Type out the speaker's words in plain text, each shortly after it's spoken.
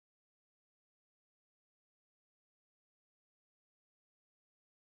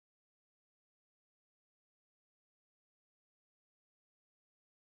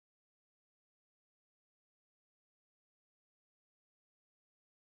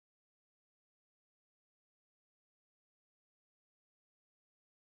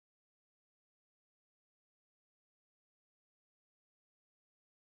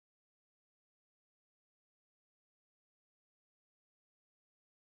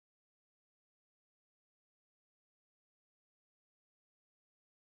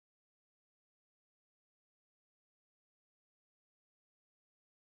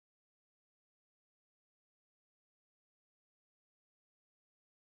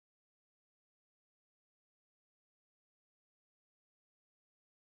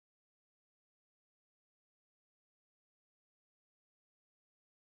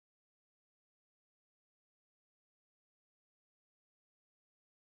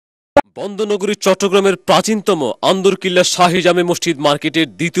বন্দনগরী চট্টগ্রামের প্রাচীনতম আন্দরকিল্লা শাহী জামে মসজিদ মার্কেটের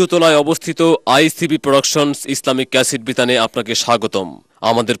দ্বিতীয় তলায় অবস্থিত আইসিবি প্রোডাকশনস ইসলামিক ক্যাসেট বিতানে আপনাকে স্বাগতম।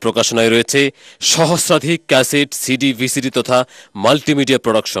 আমাদের প্রকাশনায় রয়েছে সহস্রাধিক ক্যাসেট, সিডি, ভিসিডি তথা মাল্টিমিডিয়া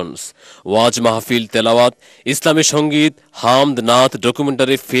প্রোডাকশনস, ওয়াজ মাহফিল, তেলাওয়াত, ইসলামী সঙ্গীত, হামদ, নাত,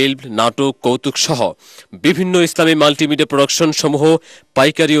 ডকুমেন্টারি ফিল্ম, নাটক, কৌতুক সহ বিভিন্ন ইসলামী মাল্টিমিডিয়া প্রোডাকশন সমূহ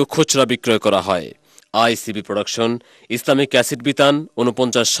পাইকারি ও খুচরা বিক্রয় করা হয়। আইসিবি প্রোডাকশন ইসলামিক ক্যাসেট বিতান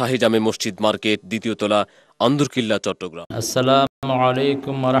 49 শাহী জামে মসজিদ মার্কেট, দ্বিতীয় তলা, আন্দরকিল্লা, চট্টগ্রাম। আসসালামু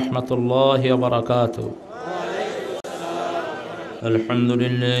আলাইকুম ওয়া রাহমাতুল্লাহি ওয়া বারাকাতুহু।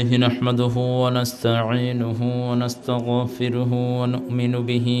 আলহামদুলিল্লাহি নাহমাদুহু ওয়া নাস্তাঈনুহু ওয়া নাস্তাগফিরুহু ওয়া নু'মিনু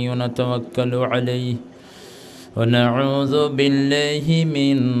বিহি ওয়া নাতাওয়াক্কালু আলাইহি ওয়া নাউযু বিল্লাহি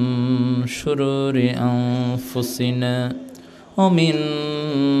মিন শুরুরি আনফুসিনা ওয়া মিন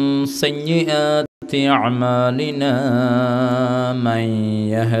সাইয়্যাতি আ'মালিনা মান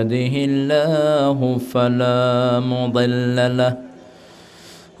ইয়াহদিহিল্লাহু ফালা মুদিল্লা লাহু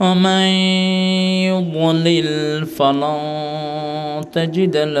ওয়া মান ইউদ্লিল ফালা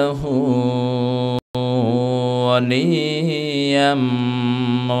তাজিদ লাহু ওয়ালিয়্যাম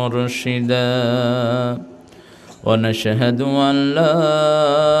মুরশিদা ওয়া নাশহাদু আন লা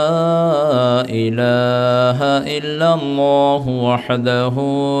ইলাহা ইল্লাল্লাহু ওয়াহদাহু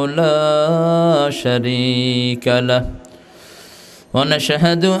লা শারীকা লাহু ওয়া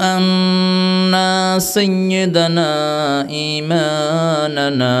নাশহাদু আন্না সাইয়্যিদানা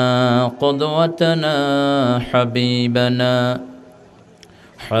ঈমানানা কুদওয়াতানা হাবিবানা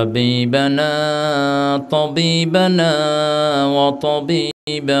طبيبنا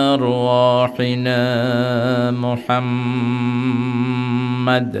وطبيب أرواحنا محمد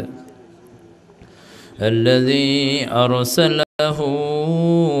الذي أرسله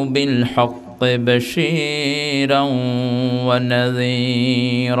بالحق بشيرا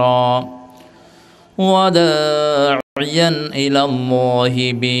ونذيرا وداعيا إلى الله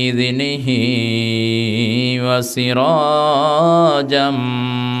بإذنه وسراجا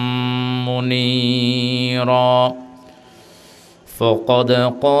منيرا فقد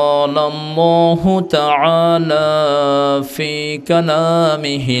قال الله تعالى في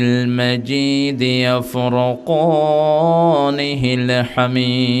كلامه المجيد وفرقانه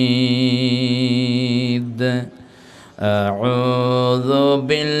الحميد أعوذ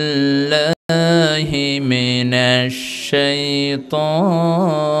بالله من الشيطان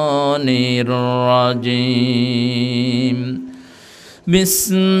الرجيم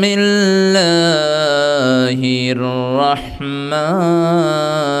بسم الله الرحمن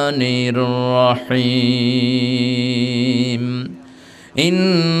الرحيم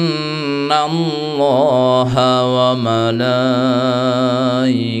إن الله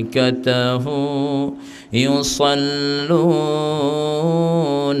وملائكته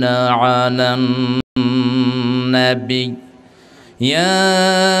يصلون على النبي يا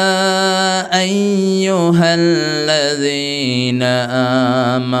أيها الذين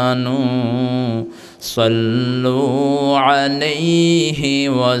آمنوا صلوا عليه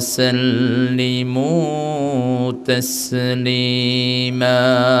وسلموا تسليما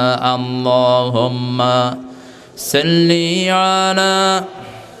اللهم صل على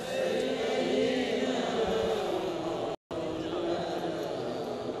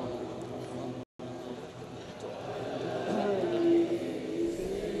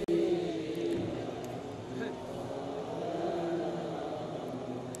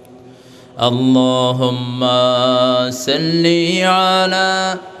اللهم صل على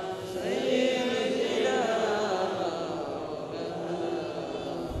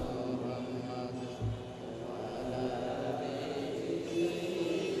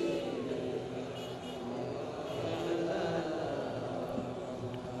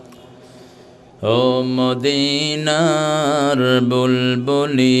ও মদিনার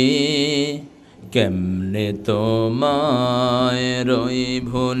বুলবুলি কেমনে তোমায় রই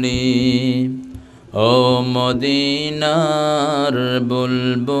ভুলি ও মদিনার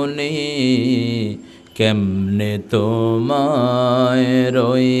বুলবুলি কেমনে তোমায়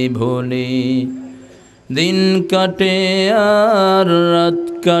রই ভুলি দিন কাটে আর রাত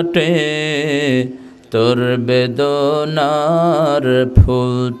কাটে তোর বেদনার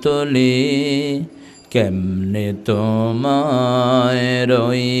ফুল তুলি কেমনে তোমায়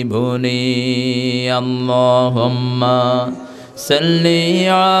রই ভুলি আল্লাহুম্মা সাল্লি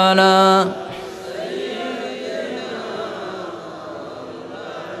আলা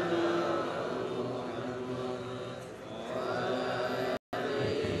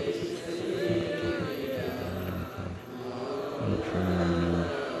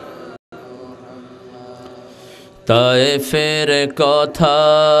তায়েফের কথা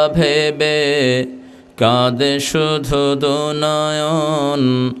ভেবে কাঁদে শুধু দুনয়ন,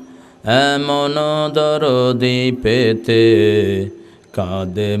 এমন দরদি পেতে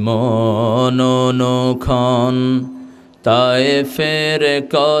কাঁদে মন অনুক্ষণ। তায়েফের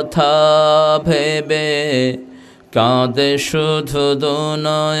কথা ভেবে কাঁদে শুধু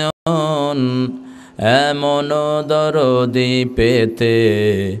দুনয়ন, এমন দরদি পেতে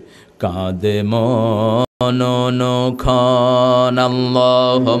কাঁদে মন অনুক্ষণ।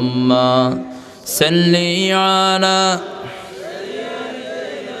 আল্লাহুম্মা সাল্লি আলা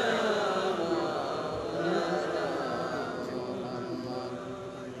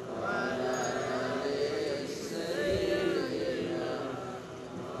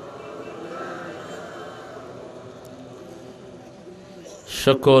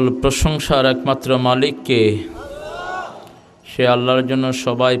সকল প্রশংসার একমাত্র মালিককে, সে আল্লাহর জন্য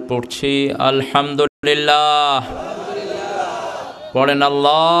সবাই পড়ছি আলহামদুলিল্লাহ। পড়েন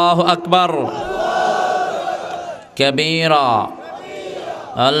আল্লাহু আকবার কাবীরা,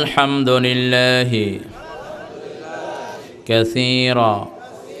 আলহামদুলিল্লাহি কাসীরা,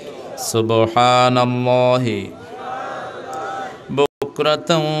 সুবহানাল্লাহি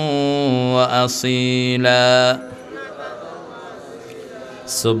বুকরাতান ওয়া আসীলা।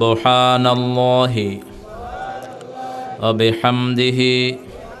 সুবহানাল্লাহি ওয়া বিহামদিহি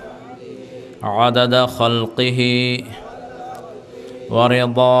আদাদা খালকিহি ওয়া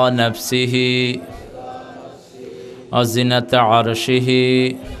রিদা নাফসিহি ওয়া জিনাতা আরশিহি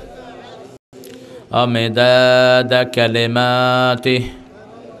ওয়া মিদাদা কালিমাতিহি।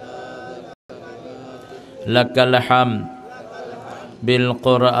 লাকাল হামদ বিল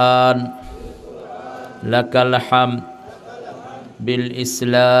কুরআন, লাকাল হামদ বিল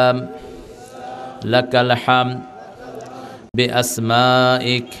ইসলাম, লাকাল হামদ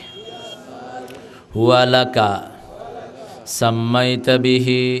বিআসমাইক ওয়া লাকা সাম্মাইতা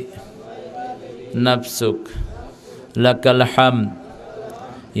বিহি নাফসুক। লাকাল হামদ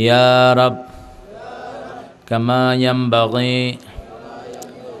ইয়া রাব কামা ইয়ানবাগি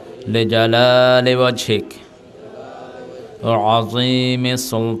লিজালালি ওয়াজহিক ওয়া আযীমি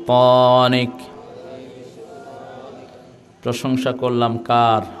সুলতানিক। প্রশংসা করলাম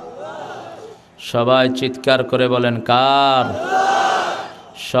কার? সবাই চিৎকার করে বলেন কার?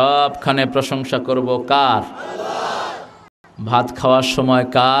 সবখানে প্রশংসা করব কার? ভাত খাওয়ার সময়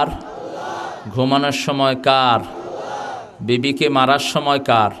কার? ঘুমানোর সময় কার? বিবিকে মারার সময়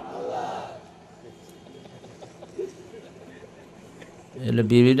কার? এলে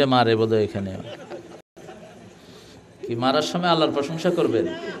বিবিটা মারে বোধহয় এখানে। কি মারার সময় আল্লাহর প্রশংসা করবেন?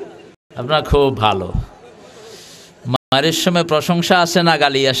 আপনার খুব ভালো। মায়ের সময় প্রশংসা আসে না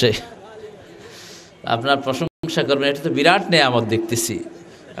গালি আসে? আপনার প্রশংসা করবেন, এটা তো বিরাট নেয়ামত দেখতেছি।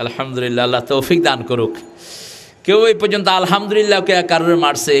 আলহামদুলিল্লাহ, আল্লাহ তৌফিক দান করুক। কেউ এই পর্যন্ত আলহামদুলিল্লাহকে কারোর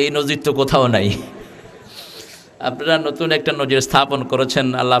মারছে এই নজির তো কোথাও নাই। আপনারা নতুন একটা নজির স্থাপন করেছেন,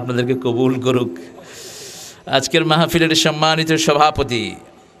 আল্লাহ আপনাদেরকে কবুল করুক। আজকের মাহফিলের সম্মানিত সভাপতি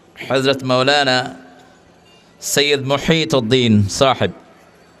হযরত মাওলানা সৈয়দ মুহিউদ্দিন সাহেব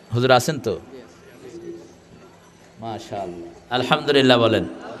হুজুর আছেন তো? মাশাআল্লাহ, আলহামদুলিল্লাহ বলেন।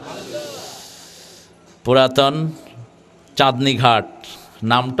 পুরাতন চাঁদনি ঘাট,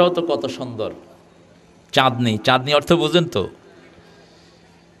 নামটাও তো কত সুন্দর। চাঁদনি, চাঁদনি অর্থ বুঝেন তো?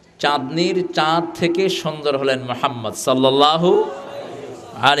 চাঁদনির চাঁদ থেকে সুন্দর হলেন মুহাম্মদ সাল্লাল্লাহু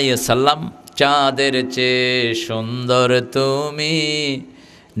আলাইহি সাল্লাম। চাঁদের চেয়ে সুন্দর তুমি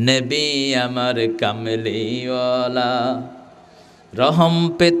নবী আমার কামলিওয়ালা। রহম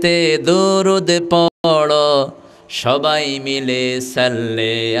পেতে দরুদ পড়ো সবাই মিলে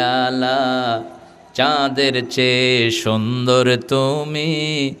সাল্লে আলা। চাঁদের চেয়ে সুন্দর তুমি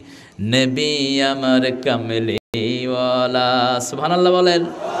নবী আমার কামলিওয়ালা। সুবহানাল্লাহ বলেন।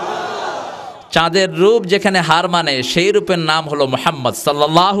 চাঁদের রূপ যেখানে হার মানে, সেই রূপের নাম হলো মুহাম্মদ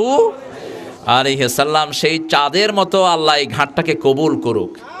সাল্লাল্লাহু আলাইহি সাল্লাম। সেই চাঁদের মতো আল্লাহ এই ঘাটটাকে কবুল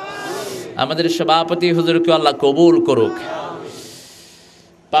করুক। আমাদের সভাপতি হুজুরকে আল্লাহ কবুল করুক।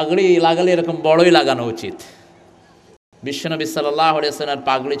 পাগড়ি লাগালে এরকম বড়ই লাগানো উচিত। বিশ্বনবী সাল্লাল্লাহু আলাইহি ওয়াসাল্লামের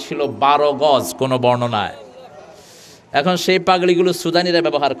পাগড়ি ছিল 12 গজ কোনো বর্ণনায়। এখন সেই পাগড়িগুলো সুদানিরা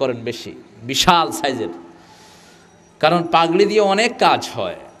ব্যবহার করেন বেশি, বিশাল সাইজের। কারণ পাগড়ি দিয়ে অনেক কাজ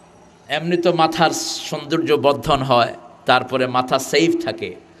হয়। এমনি তো মাথার সৌন্দর্য বর্ধন হয়, তারপরে মাথা সেফ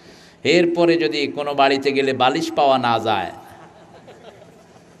থাকে। এরপরে যদি কোনো বাড়িতে গেলে বালিশ পাওয়া না যায়,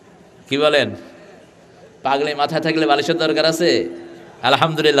 কি বলেন? পাগড়ি মাথায় থাকলে বালিশের দরকার আছে?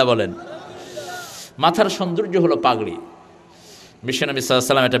 আলহামদুলিল্লাহ বলেন। মাথার সৌন্দর্য হলো পাগড়ি। বিশ্বনবী সাল্লাল্লাহু আলাইহি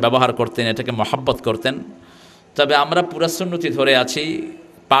ওয়াসাল্লাম এটা ব্যবহার করতেন, এটাকে মহব্বত করতেন। তবে আমরা পুরা সুন্নতি ধরে আছি,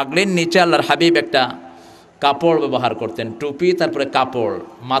 পাগড়ির নিচে আল্লাহর হাবিব একটা কাপড় ব্যবহার করতেন, টুপি তারপরে কাপড়,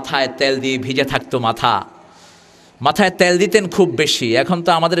 মাথায় তেল দিয়ে ভিজে থাকতো মাথা, মাথায় তেল দিতেন খুব বেশি। এখন তো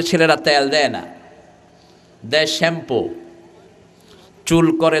আমাদের ছেলেরা তেল দেয় না, দেয় শ্যাম্পু, চুল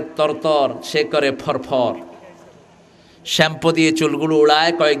করে তরতর, সে করে ফরফর, শ্যাম্পু দিয়ে চুলগুলো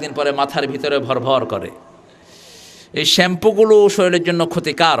উড়ায়, কয়েকদিন পরে মাথার ভিতরে ভরভর করে। এই শ্যাম্পুগুলো শরীরের জন্য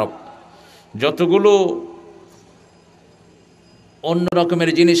ক্ষতিকারক। যতগুলো অন্য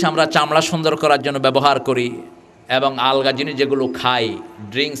রকমের জিনিস আমরা চামড়া সুন্দর করার জন্য ব্যবহার করি এবং আলগা জিনিস যেগুলো খাই,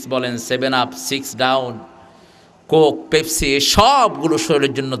 ড্রিঙ্কস বলেন, 7 আপ, 6 ডাউন, কোক, পেপসি, সবগুলো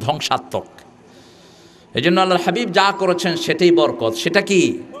শরীরের জন্য ধ্বংসাত্মক। এই জন্য আল্লাহর হাবিব যা করেছেন সেটাই বরকত। সেটা কি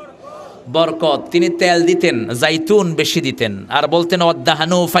বরকত? তিনি তেল দিতেন, জাইতুন বেশি দিতেন, আর বলতেন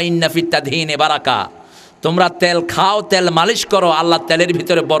ওয়াদ্দাহানু ফাইন্না ফিত তাদহিনে বারাকা, তোমরা তেল খাও, তেল মালিশ করো, আল্লাহ তেলের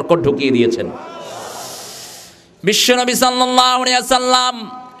ভিতরে বরকত ঢুকিয়ে দিয়েছেন। বিশ্বনবী সাল্লাল্লাহু আলাইহি ওয়াসাল্লাম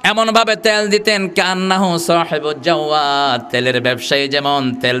এমনভাবে তেল দিতেন কান্নাহু সাহিবুজ জাওয়াদ, তেলের ব্যবসায়ী যেমন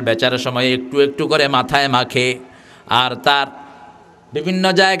তেল বেচার সময় একটু একটু করে মাথায় মাখে আর তার বিভিন্ন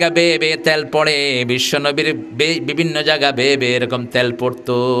জায়গা বেয়ে বেয়ে তেল পড়ে, বিশ্বনবীর বিভিন্ন জায়গা বেয়ে বেয়ে এরকম তেল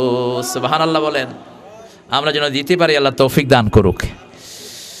পড়তো। সুবহানাল্লাহ বলেন। আমরা যেন দিতে পারি, আল্লাহ তৌফিক দান করুক।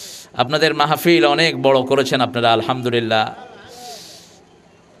 আপনাদের মাহফিল অনেক বড় করেছেন আপনারা, আলহামদুলিল্লাহ।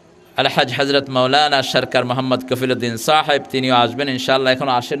 আলহাজ হজরত মাওলানা সরকার মোহাম্মদ কফিলউদ্দিন সাহেব, তিনিও আসবেন ইনশাআল্লাহ,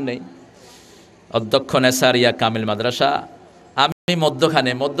 এখনও আসেন নেই, অধ্যক্ষ নেসারিয়া কামিল মাদ্রাসা। আমি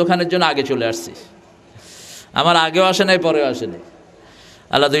মধ্যখানের জন্য আগে চলে আসছি, আমার আগেও আসে নাই, পরেও আসে নাই।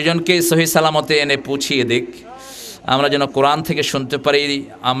 আল্লাহ দুইজনকে সহি সালামতে এনে পৌঁছিয়ে দিক, আমরা যেন কোরআন থেকে শুনতে পারি।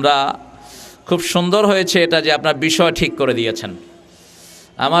 আমরা খুব সুন্দর হয়েছে এটা যে আপনার বিষয় ঠিক করে দিয়েছেন।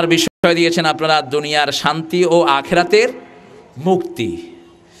 আমার বিষয় দিয়েছেন আপনারা দুনিয়ার শান্তি ও আখিরাতের মুক্তি।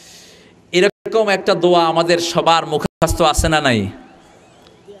 এরকম একটা দোয়া আমাদের সবার মুখস্থ আছে না নাই?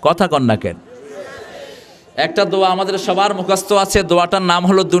 কথা কন না কেন? একটা দোয়া আমাদের সবার মুখস্থ আছে, দোয়াটার নাম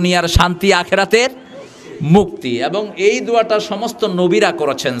হলো দুনিয়ার শান্তি আখিরাতের মুক্তি, এবং এই দোয়াটা সমস্ত নবীরা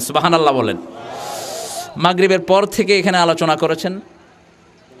করেছেন। সুবহানাল্লাহ বলেন। মাগরিবের পর থেকে এখানে আলোচনা করেছেন,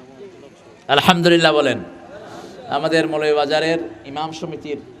 আলহামদুলিল্লাহ বলেন। আমাদের মৌলভী বাজারের ইমাম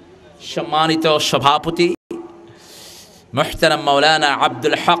সমিতির সম্মানিত সভাপতি মুহতারাম মাওলানা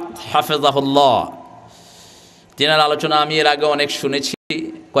আব্দুল হক হাফিজাহুল্লাহ, তিনার আলোচনা আমি এর আগে অনেক শুনেছি,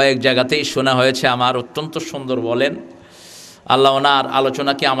 কয়েক জায়গাতেই শোনা হয়েছে আমার, অত্যন্ত সুন্দর বলেন। আল্লাহ ওনার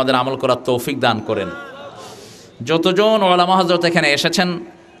আলোচনাকে আমাদের আমল করার তৌফিক দান করেন। যতজন ওলামা হযরত এখানে এসেছেন,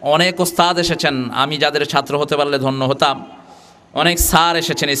 অনেক ওস্তাদ এসেছেন, আমি যাদের ছাত্র হতে পারলে ধন্য হতাম। অনেক স্যার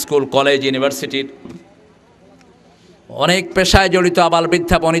এসেছেন স্কুল, কলেজ, ইউনিভার্সিটির, অনেক পেশায় জড়িত আবাল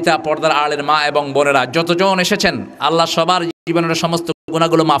বৃদ্ধা বনিতা, পর্দার আড়ের মা এবং বোনেরা, যতজন এসেছেন, আল্লাহ সবার জীবনের সমস্ত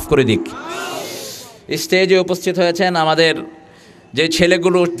গুনাহগুলো মাফ করে দিক। স্টেজে উপস্থিত হয়েছেন আমাদের যে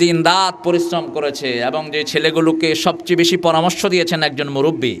ছেলেগুলো দিন রাত পরিশ্রম করেছে এবং যে ছেলেগুলোকে সবচেয়ে বেশি পরামর্শ দিয়েছেন একজন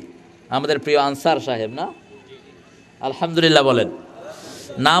মুরব্বী, আমাদের প্রিয় আনসার সাহেব, না? আলহামদুলিল্লাহ বলেন।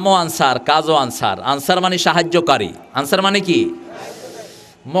 নামও আনসার, কাজও আনসার। আনসার মানে সাহায্যকারী। আনসার মানে কি?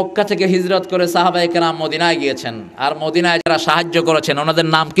 মক্কা থেকে হিজরত করে সাহাবায়ে কেরাম মদিনায় গিয়েছেন, আর মদিনায় যারা সাহায্য করেছেন ওনাদের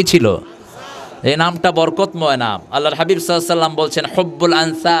নাম কি ছিল? এই নামটা বরকতময় নাম। আল্লাহর হাবিব সাল্লাল্লাহু আলাইহি ওয়াসাল্লাম বলছেন, হুব্বুল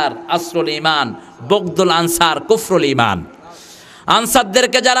আনসার আসরুল ঈমান, বুগদুল আনসার কুফরুল ঈমান।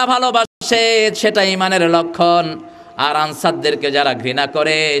 আনসারদেরকে যারা ভালোবাসে সেটা ঈমানের লক্ষণ, আর আনসারদেরকে যারা ঘৃণা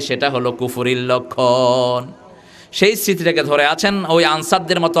করে সেটা হলো কুফরির লক্ষণ। সেই স্মৃতিটাকে ধরে আছেন, ওই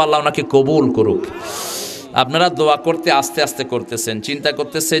আনসারদের মতো আল্লাহ ওনাকে কবুল করুক। আপনারা দোয়া করতে আস্তে আস্তে করতেছেন, চিন্তা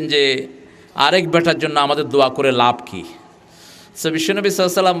করতেছেন যে আরেক বেটার জন্য আমাদের দোয়া করে লাভ কি? সো বিশ্বনবী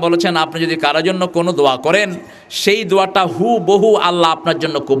সাল্লাল্লাহু আলাইহি ওয়াসাল্লাম বলেছেন, আপনি যদি কারোর জন্য কোনো দোয়া করেন, সেই দোয়াটা হুবহু আল্লাহ আপনার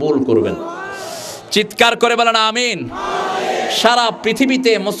জন্য কবুল করবেন। চিৎকার করে বলেন আমিন। সারা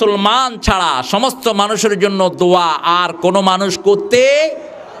পৃথিবীতে মুসলমান ছাড়া সমস্ত মানুষের জন্য দোয়া আর কোনো মানুষ করতে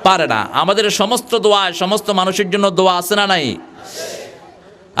পারে না। আমাদের সমস্ত দোয়া সমস্ত মানুষের জন্য দোয়া আছে না নাই?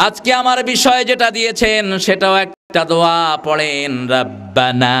 আজকে আমার বিষয় যেটা দিয়েছেন সেটাও একটা দোয়া। পড়েন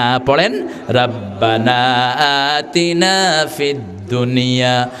রব্বানা, পড়েন রব্বানা আতিনা ফিদ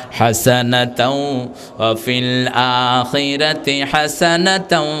দুনিয়া হাসানাতাও ওয়া ফিল আখিরাতি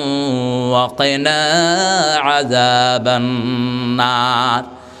হাসানাতাও ওয়া কিনা আযাবান নার।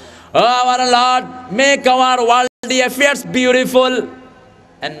 Oh our Lord, make our worldly affairs beautiful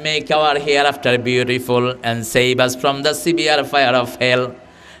and make our hereafter beautiful and save us from the severe fire of hell.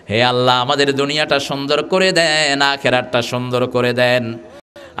 হে আল্লাহ, আমাদের দুনিয়াটা সুন্দর করে দেন, আখিরাতটা সুন্দর করে দেন।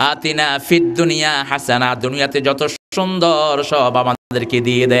 আতিনা ফিদ দুনিয়া হাসানা, দুনিয়াতে যত সুন্দর সব আমাদেরকে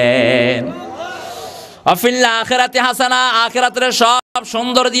দিয়ে দেন। আফিল আখিরাতি হাসানা, আখিরাতের সব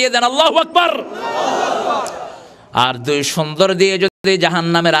সুন্দর দিয়ে দেন। আল্লাহু আকবার। আর দুই সুন্দর দিয়ে যদি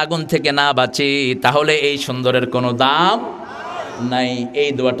জাহান্নামের আগুন থেকে না বাঁচি তাহলে এই সুন্দরের কোনো দাম নাই। এই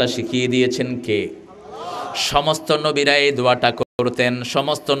দোয়াটা শিখিয়ে দিয়েছেন কে? সমস্ত নবীরা এই দোয়াটা করতেন।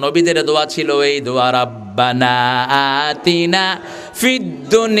 সমস্ত নবীদের দোয়া ছিল এই দোয়া, রাব্বানা আতিনা ফিদ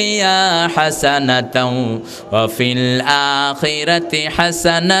দুনিয়া হাসানাতাও ওয়া ফিল আখিরাতি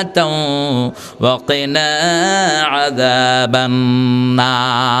হাসানাতাও ওয়া কিনা আযাবান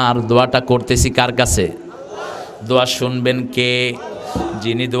নার। দোয়াটা করতেছি কার কাছে? দোয়া শুনবেন কে?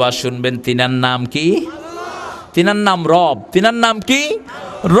 যিনি দোয়া শুনবেন তিনার নাম কি? তিনার নাম রব। তিনার নাম কি?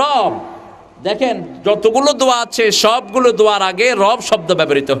 রব। দেখেন যতগুলো দোয়া আছে সবগুলো দোয়ার আগে রব শব্দ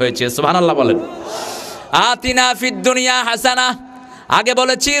ব্যবহৃত হয়েছে। সুবহানাল্লাহ বলেন। আতিনা ফিদ দুনিয়া হাসানা, আগে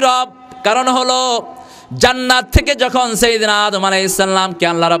বলেছি রব, কারণ হলো জান্নাত থেকে যখন সাইয়েদনা আদম আলাইহিস সালামকে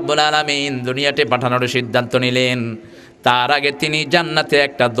আল্লাহ রাব্বুল আলামিন দুনিয়াতে পাঠানোর সিদ্ধান্ত নিলেন, তার আগে তিনি জান্নাতে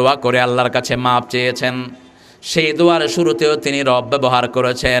একটা দোয়া করে আল্লাহর কাছে মাপ চেয়েছেন। সেই দোয়ার শুরুতেও তিনি রব ব্যবহার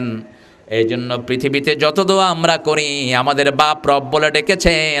করেছেন। এই জন্য পৃথিবীতে যত দোয়া আমরা করি আমাদের বাপ রব বলে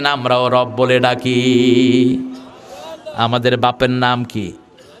ডেকেছেন, আমরাও রব বলে ডাকি। আমাদের বাপের নাম কি?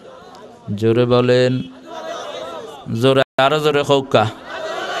 জোরে বলেন, জোরে, আরো জোরে হৌকা।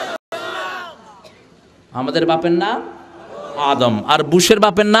 আমাদের বাপের নাম আদম। আর বুশের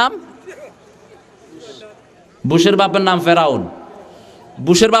বাপের নাম? বুশের বাপের নাম ফেরাউন।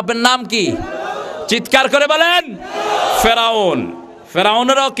 বুশের বাপের নাম কি? চিৎকার করে বলেন, ফেরাউন।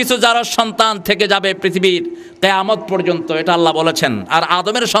 ফেরাউনেরও কিছু যারা সন্তান থেকে যাবে পৃথিবীর কিয়ামত পর্যন্ত, এটা আল্লাহ বলেছেন। আর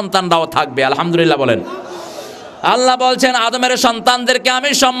আদমের সন্তানরাও থাকবে, আলহামদুলিল্লাহ বলেন। আল্লাহ বলছেন আদমের সন্তানদেরকে আমি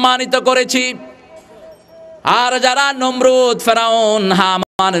সম্মানিত করেছি। আর যারা নমরুদ, ফেরাউন,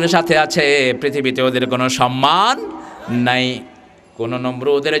 হামানের সাথে আছে পৃথিবীতে ওদের কোনো সম্মান নাই। কোন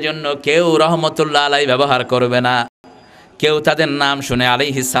নমরুদের জন্য কেউ রহমতুল্লাহ আলাই ব্যবহার করবে না, কেউ তাদের নাম শুনে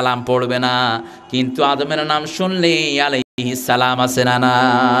আলাইহিস সালাম পড়বে না। কিন্তু আদমের নাম শুনলেই আলাইহিস সালাম আছে না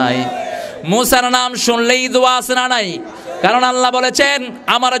নাই? মুসার নাম শুনলেই দোয়া আছে না নাই? কারণ আল্লাহ বলেছেন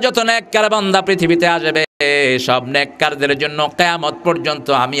আমার যত নেককার বান্দা পৃথিবীতে আসবে সব নেককারদের জন্য কিয়ামত পর্যন্ত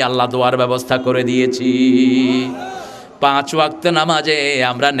আমি আল্লাহ দোয়ার ব্যবস্থা করে দিয়েছি। 5 ওয়াক্ত নামাজে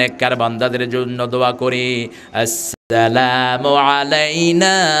আমরা নেককার বান্দাদের জন্য দোয়া করি, আসসালামু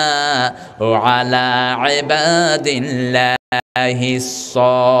আলাইনা ওয়া আলা ইবাদিল্লাহিস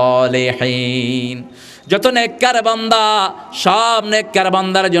সালিহিন। যত নেককার বান্দা সব নেককার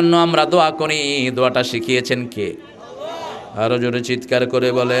বান্দার জন্য আমরা দোয়া করি। দোয়াটা শিখিয়েছেন কে? আরো জোরে চিৎকার করে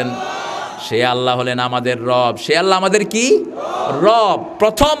বলেন। সে আল্লাহ হলেন আমাদের রব। সে আল্লাহ আমাদের কি? রব।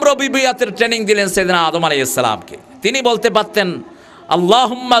 প্রথম রবিবিয়াতের ট্রেনিং দিলেন সাইয়েদনা আদম আলাইহিস সালামকে। তিনি বলতে পারতেন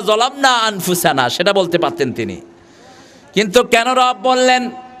আল্লাহুম্মা যালামনা আনফুসানা, সেটা বলতে পারতেন তিনি। কিন্তু কেন রব বললেন?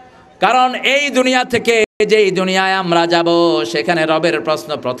 কারণ এই দুনিয়া থেকে যেই দুনিয়ায় আমরা যাব সেখানে রবের প্রশ্ন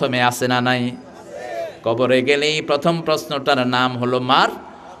প্রথমে আসে না নাই? কবরে গেলেই প্রথম প্রশ্নটার নাম হলো মার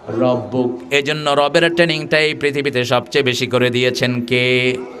রব্বুক। এই জন্য রবের ট্রেনিংটাই পৃথিবীতে সবচেয়ে বেশি করে দিয়েছেন কে?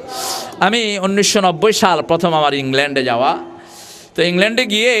 আমি 1990 সাল প্রথম আমার ইংল্যান্ডে যাওয়া। তো ইংল্যান্ডে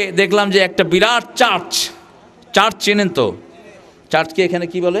গিয়ে দেখলাম যে একটা বিরাট চার্চ। চার্চ চেনেন তো? চার্চকে এখানে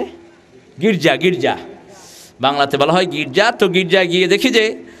কি বলে? গির্জা। গির্জা বাংলাতে বলা হয় গির্জা। তো গির্জায় গিয়ে দেখি যে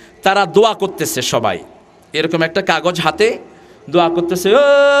তারা দোয়া করতেছে সবাই, এরকম একটা কাগজ হাতে দোয়া করতেছে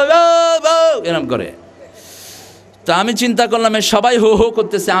এরকম করে। তা আমি চিন্তা করলাম সবাই হো হো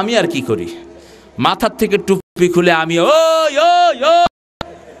করতেছে, আমি আর কি করি? মাথার থেকে টুপি খুলে আমি ও।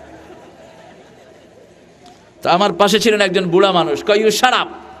 তো আমার পাশে ছিলেন একজন বুড়া মানুষ, কয় ইউ শাট আপ।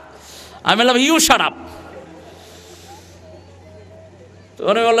 আমি বললাম ইউ শাট আপ। তো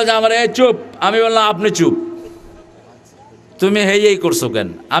উনি বললো যে আমার এই চুপ। আমি বললাম আপনি চুপ, তুমি হেই হেই করছো কেন?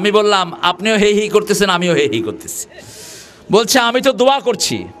 আমি বললাম আপনিও হেই হেই করতেছেন, আমিও হেই হেই করতেছি। বলছে আমি তো দোয়া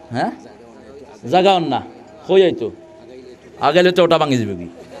করছি। হ্যাঁ জাগাও না হয়ে যাই তো আগাইলে তো ওটা ভাঙিয়ে যাবে কি?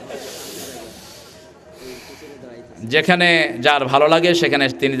 যেখানে যার ভালো লাগে সেখানে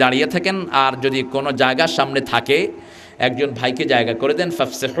তিনি দাঁড়িয়ে থাকেন। আর যদি কোনো জায়গার সামনে থাকে একজন ভাইকে জায়গা করে দেন,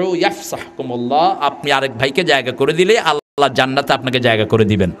 ফাফসাহু ইয়াফসাহকুমুল্লাহ। আপনি আরেক ভাইকে জায়গা করে দিলে আল্লাহ জান্নাতে আপনাকে জায়গা করে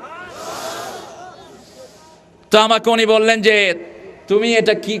দিবেন। তো আমাকে উনি বললেন যে তুমি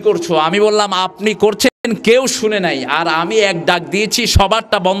এটা কি করছো? আমি বললাম আপনি করছেন কেউ শুনে নাই, আর আমি এক ডাক দিয়েছি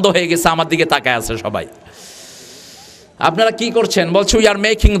সবারটা বন্ধ হয়ে গেছে, আমার দিকে তাকায় আছে সবাই। আপনারা কি করছেন? বলছে উই আর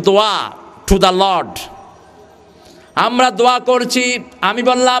মেকিং দোয়া টু দ্য লর্ড। আমরা দোয়া করছি। আমি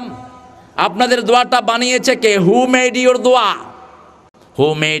বললাম আপনাদের দোয়াটা বানিয়েছে কে? হু মেড ইউর দোয়া? Who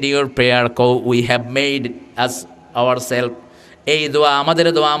made your prayer? We have made us ourself. এই দোয়া আমাদের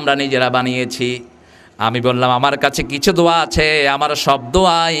দোয়া, আমরা নিজেরা বানিয়েছি। আমি বললাম আমার কাছে কিছু দোয়া আছে, আমার সব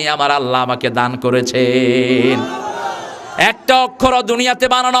দোয়াই আমার আল্লাহ আমাকে দান করেছেন। একটা অক্ষর দুনিয়াতে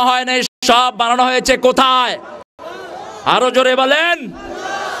বানানো হয় না, সব বানানো হয়েছে কোথায়? আরো জোরে বলেন।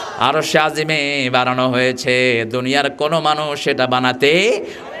 আরশে আজিমে বানানো হয়েছে, দুনিয়ার কোনো মানুষ সেটা বানাতে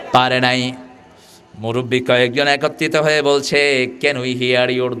পারে নাই। মুরব্বী কয়েকজন একত্রিত হয়ে বলছে, ক্যান উই হিয়ার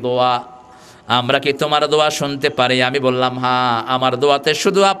ইউর দোয়া, আমরা কি তোমার দোয়া শুনতে পারি? আমি বললাম হ্যাঁ, আমার দোয়াতে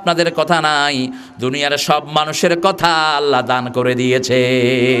শুধু আপনাদের কথা নাই, দুনিয়ার সব মানুষের কথা আল্লাহ দান করে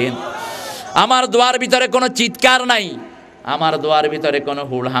দিয়েছেন। আমার দোয়ার ভিতরে কোনো চিৎকার নাই, আমার দোয়ার ভিতরে কোনো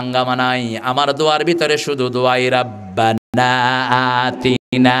হুড় হাঙ্গামা নাই, আমার দোয়ার ভিতরে শুধু দোয়াই রাব্বানা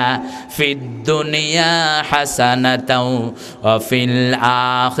আতিনা ফিদ দুনিয়া হাসানাতাও ওয়া ফিল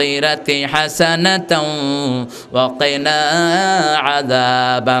আখিরাতি হাসানাতাও ওয়া কিনা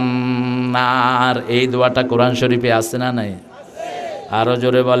আযাবান নার। এই দোয়াটা কোরআন শরীফে আছে না নাই? আরো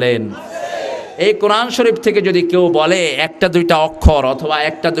জোরে বলেন। এই কোরআন শরীফ থেকে যদি কেউ বলে একটা দুইটা অক্ষর অথবা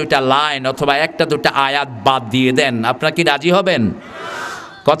একটা দুইটা লাইন অথবা একটা দুইটা আয়াত বাদ দিয়ে দেন, আপনারা কি রাজি হবেন?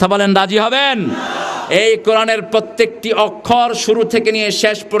 কথা বলেন, রাজি হবেন? এই কোরআনের প্রত্যেকটি অক্ষর শুরু থেকে নিয়ে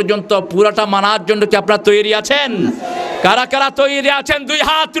শেষ পর্যন্ত পুরাটা মানার জন্য কি আপনারা তৈরি আছেন? কারা কারা তৈরি আছেন? দুই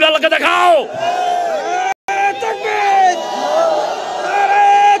হাত তুলে আল্লাহকে দেখাও।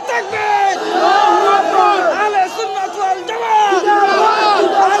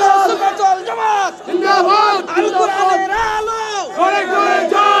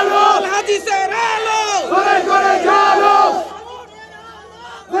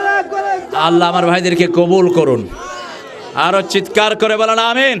 আল্লাহ আমার ভাইদেরকে কবুল করুন। আরো চিৎকার করে বলেন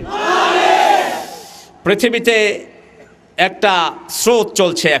আমিন। পৃথিবীতে একটা স্রোত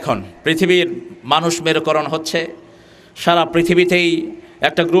চলছে এখন, পৃথিবীর মানুষ মেরুকরণ হচ্ছে, সারা পৃথিবীতেই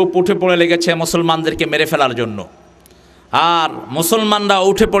একটা গ্রুপ উঠে পড়ে লেগেছে মুসলমানদেরকে মেরে ফেলার জন্য, আর মুসলমানরা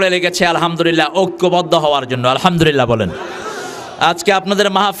উঠে পড়ে লেগেছে আলহামদুলিল্লাহ ঐক্যবদ্ধ হওয়ার জন্য। আলহামদুলিল্লাহ বলেন। আজকে আপনাদের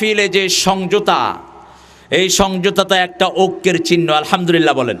মাহফিলে যে সংযতা, এই সংযতাটা একটা ঐক্যের চিহ্ন।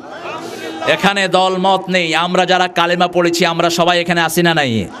 আলহামদুলিল্লাহ বলেন। এখানে দল মত নেই, আমরা যারা কালেমা পড়েছি আমরা সবাই এখানে আসি না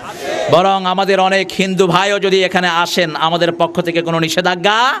নাই? বরং আমাদের অনেক হিন্দু ভাইও যদি এখানে আসেন আমাদের পক্ষ থেকে কোনো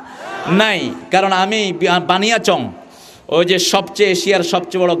নিষেধাজ্ঞা নাই। কারণ আমি বানিয়াচং, ওই যে সবচেয়ে এশিয়ার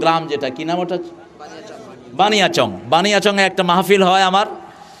সবচেয়ে বড় গ্রাম, যেটা কি নাম ওটা, বানিয়াচং, বানিয়াচংয়ে একটা মাহফিল হয় আমার,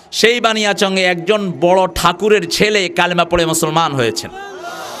 সেই বানিয়াচংয়ে একজন বড় ঠাকুরের ছেলে কালেমা পড়ে মুসলমান হয়েছেন।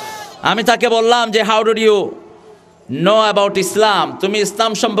 আমি তাকে বললাম যে how do you know about ইসলাম, তুমি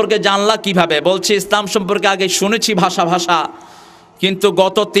ইসলাম সম্পর্কে জানলা কিভাবে? বলছি ইসলাম সম্পর্কে আগে শুনেছি ভাষা ভাষা, কিন্তু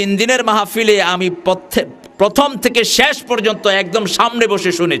গত 3 দিনের মাহফিলে আমি প্রথম থেকে শেষ পর্যন্ত একদম সামনে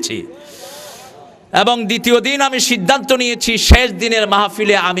বসে শুনেছি, এবং দ্বিতীয় দিন আমি সিদ্ধান্ত নিয়েছি শেষ দিনের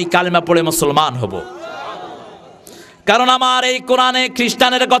মাহফিলে আমি কালেমা পড়ে মুসলমান হব। কারণ আমার এই কোরআনে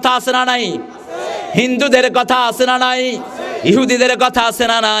খ্রিস্টানের কথা আছে না নাই? হিন্দুদের কথা আছে না নাই? ইহুদিদের কথা আছে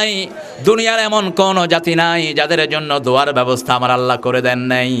না নাই? দুনিয়ার এমন কোন জাতি নাই যাদের জন্য দোয়ার ব্যবস্থা আমার আল্লাহ করে দেন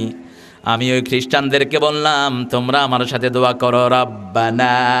নাই। আমি ওই খ্রিস্টানদেরকে বললাম তোমরা আমার সাথে দোয়া করো,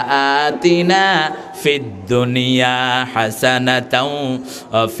 রাব্বানা আতিনা ফিদ দুনিয়া হাসানাতাও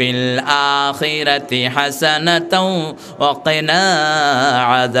ওয়া ফিল আখিরাতি হাসানাতাও ওয়া কিনা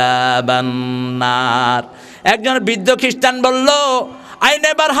আযাবান নার। একজন বৃদ্ধ খ্রিস্টান বলল, I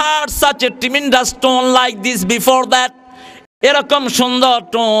never heard such a tremendous tone like this before that. এরকম সুন্দর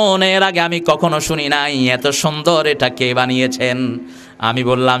টোন এর আগে আমি কখনো শুনি নাই। এত সুন্দর এটা কে বানিয়েছেন? আমি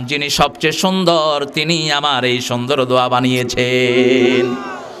বললাম যিনি সবচেয়ে সুন্দর তিনি আমার এই সুন্দর দোয়া বানিয়েছেন।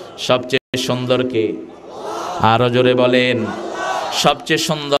 সবচেয়ে সুন্দর কে? আরো জোরে বলেন। সবচেয়ে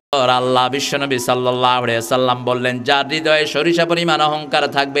সুন্দর আল্লাহ। বিশ্বনবী সাল্লাল্লাহু আলাইহি সাল্লাম বললেন, যার হৃদয়ে সরিষা পরিমাণ অহংকার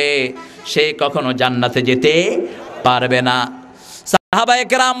থাকবে সে কখনো জান্নাতে যেতে পারবে না। সাহাবায়ে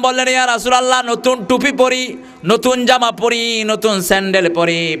কেরাম বললেন, ইয়া রাসূলুল্লাহ, নতুন টুপি পরি, নতুন জামা পরি, নতুন স্যান্ডেল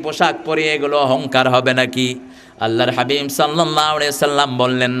পরি, পোশাক পরি, এগুলো অহংকার হবে নাকি? আল্লাহর হাবিব সাল্লাল্লাহু আলাইহি সাল্লাম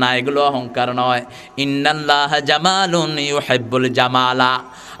বললেন, না, এগুলো অহংকার নয়। ইন্নাল্লাহা জামালুন ইউহিব্বুল জামালা।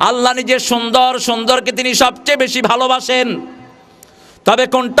 আল্লাহ নিজে সুন্দর, সুন্দরকে তিনি সবচেয়ে বেশি ভালোবাসেন। তবে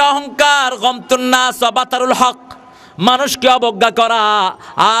কোনটা অহংকার? গমতুন নাস ওয়া বাতারুল হক, মানুষকে অবজ্ঞা করা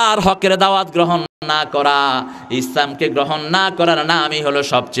আর হকের দাওয়াত গ্রহণ না করা, ইসলামকে গ্রহণ না করার নামই হলো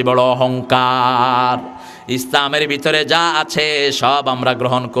সবচেয়ে বড় অহংকার। ইসলামের ভিতরে যা আছে সব আমরা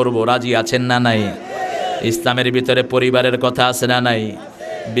গ্রহণ করব, রাজি আছেন না নাই? ইসলামের ভিতরে পরিবারের কথা আছে না নাই?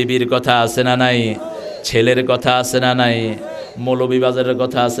 বিবির কথা আছে না নাই? ছেলের কথা আছে না নাই? মৌলভীবাজারের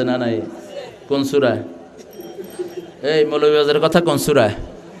কথা আছে না নাই? কোন সূরা? এই মৌলভীবাজারের কথা কোন সূরা?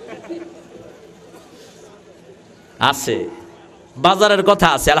 আছে। বাজারের কথা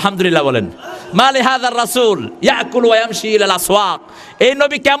আছে। আলহামদুলিল্লাহ বলেন। মালি হাযার রাসূল ইয়াকুল ওয়া ইয়ামশি ইলাল আসওয়াক। এই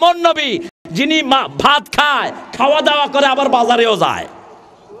নবী কেমন নবী? যিনি ভাত খায়, খাওয়া দাওয়া করে, আবার বাজারেও যায়।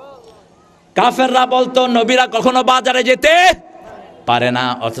 কাফেররা বলতো নবীরা কখনো বাজারে যেতে পারে না।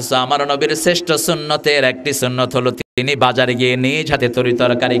 অথচ আমার নবীর শ্রেষ্ঠ সুন্নতের একটি সুন্নত হলো তিনি বাজারে গিয়ে নিজ হাতে তরি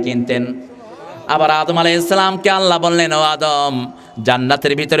তরকারি কিনতেন। আবার আদম আলাইহিস সালামকে আল্লাহ বললেন, ও আদম,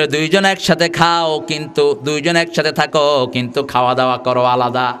 জান্নাতের ভিতরে দুইজন একসাথে খাও, কিন্তু দুইজন একসাথে থাকো, কিন্তু খাওয়া দাওয়া করো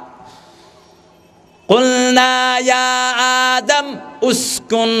আলাদা। قلنا يا آدم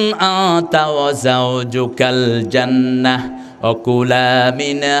اسكن أنت وزوجك الجنة وكلا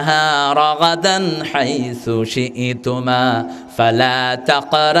منها رغدا حيث شئتما فلا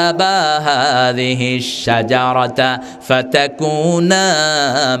تقربا هذه الشجرة فتكونا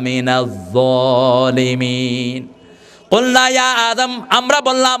من الظالمين قلنا يا آدم আমরা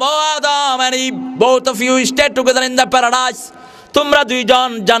বললাম, ও আদম, and both of you stay together in the paradise, তোমরা দুইজন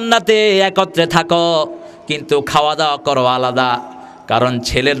জান্নাতে একত্রে থাকো, কিন্তু খাওয়া দাওয়া করো আলাদা। কারণ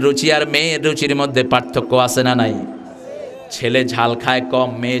ছেলের রুচি আর মেয়ের রুচির মধ্যে পার্থক্য আছে না নাই? ছেলে ঝাল খায় কম,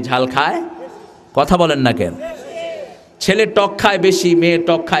 মেয়ে ঝাল খায়, কথা বলেন না কেন? ছেলে টক খায় বেশি, মেয়ে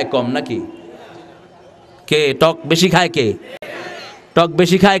টক খায় কম, নাকি? কে টক বেশি খায়? কে টক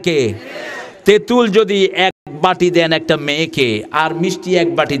বেশি খায়? কে? তেঁতুল যদি এক বাটি দেন একটা মেয়েকে আর মিষ্টি এক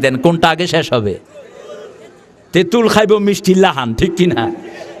বাটি দেন, কোনটা আগে শেষ হবে? তেঁতুল খাইব মিষ্টি লাহান, ঠিক কিনা?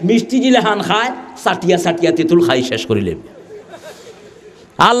 মিষ্টি যে লাহান খায়, সাটিয়া সাটিয়া তেঁতুল খাই শেষ করিলেন।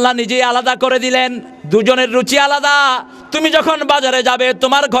 আল্লাহ নিজেই আলাদা করে দিলেন, দুজনের রুচি আলাদা। তুমি যখন বাজারে যাবে,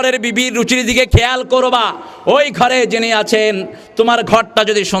 তোমার ঘরের বিবির রুচির দিকে খেয়াল করবা। ওই ঘরে যিনি আছেন, তোমার ঘরটা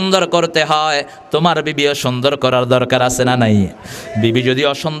যদি সুন্দর করতে হয়, তোমার বিবিও সুন্দর করার দরকার আছে না নাই? বিবি যদি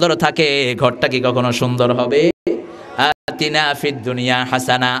অসুন্দর থাকে, ঘরটা কি কখনো সুন্দর হবে? আতিনা ফিদ দুনিয়া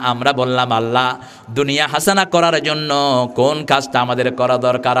হাসানা, আমরা বললাম আল্লাহ দুনিয়া হাসানা করার জন্য কোন কাজটা আমাদের করা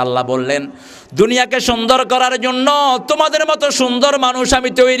দরকার? আল্লাহ বললেন, দুনিয়াকে সুন্দর করার জন্য তোমাদের মতো সুন্দর মানুষ আমি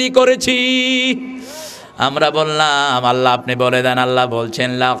তৈরি করেছি। আমরা বললাম আল্লাহ আপনি বলে দেন। আল্লাহ বলছেন,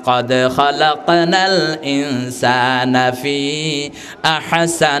 লাকাদ খালাকনাল ইনসানা ফি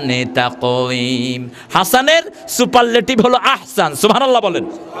আহসানি তাকওয়িম। হাসানের সুপারলেটিভ হলো আহসান, সুবহানাল্লাহ বলেন।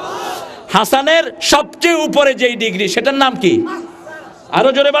 হাসানের সবচেয়ে উপরে যেই ডিগ্রি, সেটার নাম কি? আরো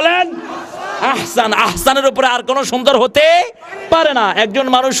জোরে বলেন, আহসান। আহসানের উপরে আর কোনো সুন্দর হতে পারে না। একজন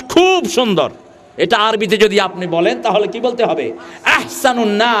মানুষ খুব সুন্দর, এটা আরবিতে যদি আপনি বলেন তাহলে কি বলতে হবে?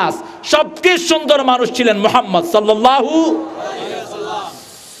 আহসানুন নাস। সবচেয়ে সুন্দর মানুষ ছিলেন মুহাম্মদ সাল্লাল্লাহু আলাইহি ওয়াসাল্লাম।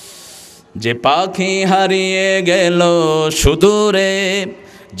 যে পাখি হারিয়ে গেল সুদূরে,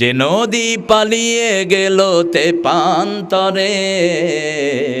 যে নদী পালিয়ে গেল তেপান্তরে,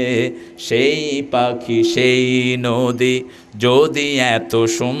 সেই পাখি সেই নদী যদি এত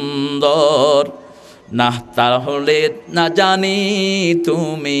সুন্দর না, তাহলে না জানি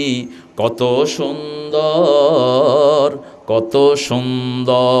তুমি কত সুন্দর, কত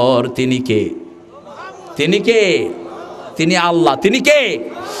সুন্দর। তিনি কে? তিনি কে? তিনি আল্লাহ। তিনি কে?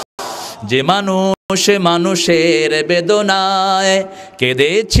 যে মানুষ মানুষের বেদনায়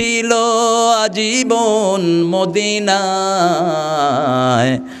কেঁদেছিল আজীবন মদিনায়,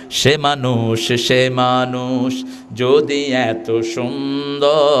 সে মানুষ যদি এত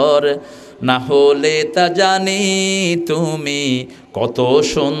সুন্দর না হলে তা জানি তুমি কত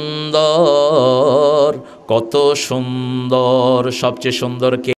সুন্দর, কত সুন্দর। সবচেয়ে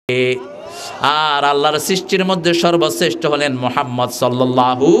সুন্দর কে? আর আল্লাহর সৃষ্টির মধ্যে সর্বশ্রেষ্ঠ হলেন মুহাম্মদ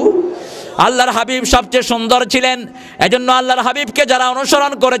সাল্লাল্লাহু। আল্লাহর হাবিব সবচেয়ে সুন্দর ছিলেন, এজন্য আল্লাহর হাবিবকে যারা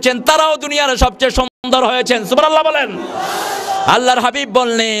অনুসরণ করেছেন তারাও দুনিয়ার সবচেয়ে সুন্দর হয়েছেন, সুবহানাল্লাহ বলেন। আল্লাহর হাবিব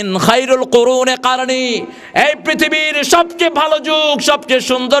বললেন, খায়রুল কুরুনে কারনি, এই পৃথিবীর সবচেয়ে ভালো যুগ, সবচেয়ে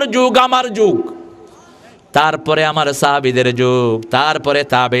সুন্দর যুগ আমার যুগ, তারপরে আমার সাহাবীদের যুগ, তারপরে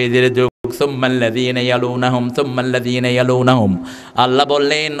তাবেঈদের যুগ, সুম্মাল্লাযীনা ইয়ালুনাহুম সুম্মাল্লাযীনা ইয়ালুনাহুম। আল্লাহ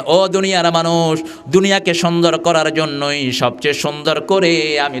বললেন, ও দুনিয়ার মানুষ, দুনিয়াকে সুন্দর করার জন্যই সবচেয়ে সুন্দর করে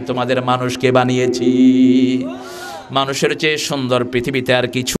আমি তোমাদের মানুষকে বানিয়েছি। মানুষের চেয়ে সুন্দর পৃথিবীতে আর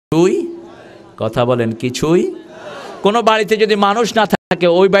কিছুই, কথা বলেন, কিছুই। কোনো বাড়িতে যদি মানুষ না থাকে,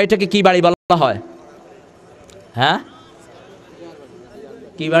 ওই বাড়িটাকে কি বাড়ি বলা হয়? হ্যাঁ,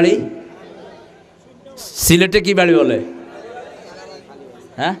 কি বাড়ি? সিলেটে কি বাড়ি বলে?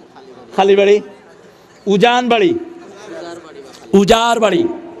 হ্যাঁ, খালি বাড়ি, উজান বাড়ি, উজার বাড়ি,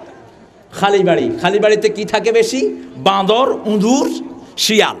 খালি বাড়ি। খালি বাড়িতে কি থাকে বেশি? বাঁদর, উঁদুর,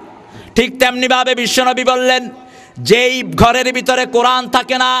 শিয়াল। ঠিক তেমনি ভাবে বিশ্বনবী বললেন, যেই ঘরের ভিতরে কোরআন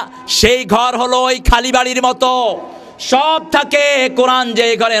থাকে না সেই ঘর হলো ওই খালি বাড়ির মতো। সব থাকে, কোরআন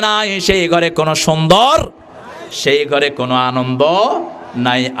যেই ঘরে নাই সেই ঘরে কোনো সুন্দর, সেই ঘরে কোনো আনন্দ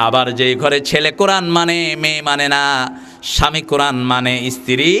নাই। আবার যেই ঘরে ছেলে কোরআন মানে, মেয়ে মানে না, স্বামী কোরআন মানে,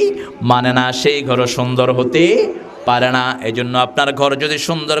 স্ত্রী মানে না, সেই ঘরও সুন্দর হতে পারে না। এজন্য আপনার ঘর যদি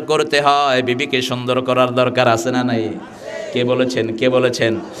সুন্দর করতে হয়, বিবিকে সুন্দর করার দরকার আছে না নাই? কে বলেছেন? কে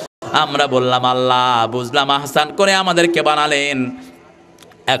বলেছেন? আমরা বললাম আল্লাহ বুঝলাম, আহসান করে আমাদেরকে বানালেন,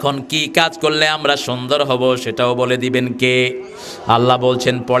 এখন কি কাজ করলে আমরা সুন্দর হব সেটাও বলে দিবেন কে? আল্লাহ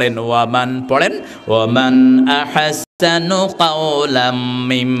বলছেন, পড়েন পড়েন, ওয়ামান আহসানু কাওলাম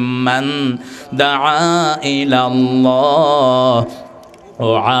মিম্মান দাআ ইলাল্লাহ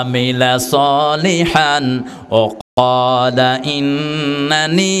ওয়া আমিলা সলিহান ওয়া ক্বালা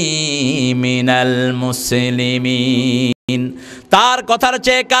ইন্নানি মিনাল মুসলিমিন। তার কথার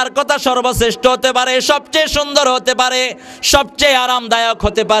চেয়ে কার কথা সর্বশ্রেষ্ঠ হতে পারে, সবচেয়ে সুন্দর হতে পারে, সবচেয়ে আরামদায়ক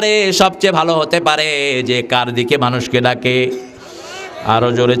হতে পারে, সবচেয়ে ভালো হতে পারে, যে কার দিকে মানুষকে ডাকে? আরো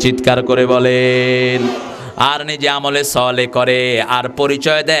জোরে চিৎকার করে বলেন। আর নিজে আমলে সলে করে, আর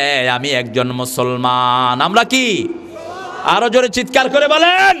পরিচয় দেয় আমি একজন মুসলমান। আমরা কি? আরো জোরে চিৎকার করে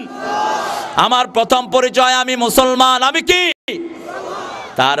বলেন। আমার প্রথম পরিচয় আমি মুসলমান। আমি কি?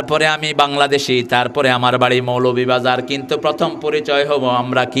 তারপরে আমি বাংলাদেশি, তারপরে আমার বাড়ি মৌলভীবাজার, কিন্তু প্রথম পরিচয় হব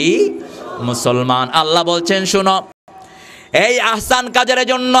আমরা কি? মুসলমান। আল্লাহ বলছেন, শুনো, এই আহসান কাজের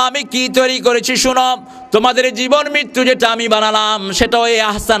জন্য আমি কি তৈরি করেছি শুনো। তোমাদের জীবন মৃত্যু যেটা আমি বানালাম সেটাও এই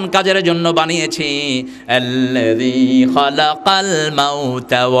আহসান কাজের জন্য বানিয়েছি। আল্লাযী খালাকাল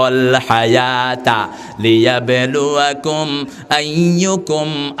মাউতা ওয়াল হায়াতা লিয়াবলুয়াকুম আইয়ুকুম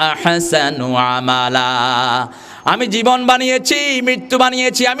আহসানু আমালা। আমি জীবন বানিয়েছি, মৃত্যু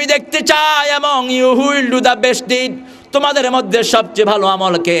বানিয়েছি, আমি দেখতে চাই এবং you will do the best did. তোমাদের মধ্যে সবচেয়ে ভালো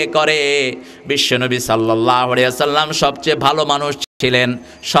আমল কে করে? বিশ্বনবী সাল্লাল্লাহু আলাইহি ওয়াসাল্লাম সবচেয়ে ভালো মানুষ ছিলেন,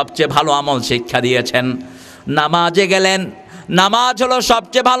 সবচেয়ে ভালো আমল শিক্ষা দিয়েছেন। নামাজে গেলেন, নামাজ হলো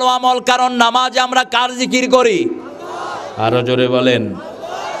সবচেয়ে ভালো আমল, কারণ নামাজে আমরা কার জিকির করি? আরো জোরে বলেন।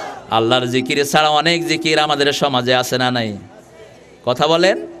 আল্লাহর জিকির ছাড়া অনেক জিকির আমাদের সমাজে আছে না নাই? কথা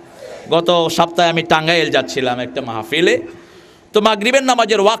বলেন। গত সপ্তাহে আমি টাঙ্গাইল যাচ্ছিলাম একটা মাহফিলে, তো মাগরিবের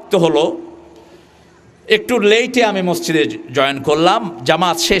নামাজের ওয়াক্ত হলো, একটু লেটে আমি মসজিদে জয়েন করলাম,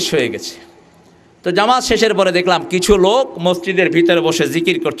 জামাত শেষ হয়ে গেছে। তো জামাত শেষের পরে দেখলাম কিছু লোক মসজিদের ভিতরে বসে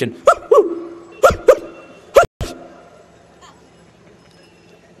জিকির করছেন।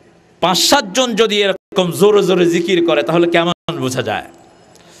 5-7 জন যদি এরকম জোরে জোরে জিকির করে তাহলে কেমন বোঝা যায়?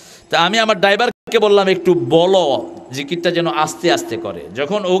 তা আমি আমার ড্রাইভারকে বললাম, একটু বলো জিকিরটা যেন আস্তে আস্তে করে।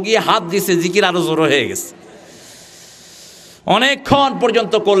 যখন ও গিয়ে হাত দিছে, জিকির আরো জোরে হয়ে গেছে। অনেকক্ষণ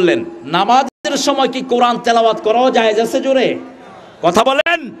পর্যন্ত করলেন। নামাজের সময় কি কোরআন তেলাওয়াত করাও জায়েজ আছে জোরে? কথা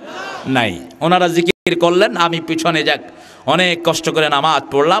বলেন। নাই, ওনারা জিকির করলেন, আমি পিছনে যাক অনেক কষ্ট করে নামাজ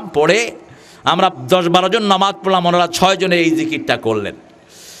পড়লাম। পড়ে আমরা 10-12 জন নামাজ পড়লাম, ওনারা 6 জনে এই জিকিরটা করলেন।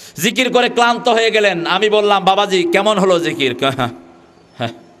 জিকির করে ক্লান্ত হয়ে গেলেন। আমি বললাম, বাবাজি কেমন হলো জিকির? হ্যাঁ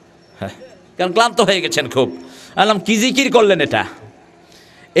হ্যাঁ হ্যাঁ, কারণ ক্লান্ত হয়ে গেছেন খুব। বললাম, কি জিকির করলেন এটা?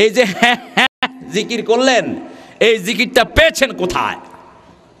 এই যে হ্যাঁ হ্যাঁ জিকির করলেন, এই জিকিরটা পেয়েছেন কোথায়?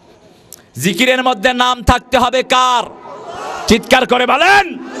 জিকিরের মধ্যে নাম থাকতে হবে কার? চিৎকার করে বলেন।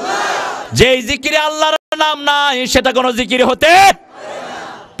 যে জিকিরে আল্লাহর নাম নাই সেটা কোনো জিকির হতে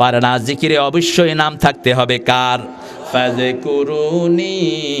পারে না। জিকিরে অবশ্যই নাম থাকতে হবে কার? ফাযকুরুনি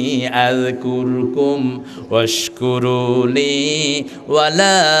আযকুরকুম ওয়াশকুরুনি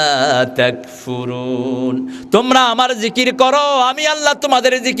ওয়ালা তাকফুরুন। তোমরা আমার জিকির করো, আমি আল্লাহ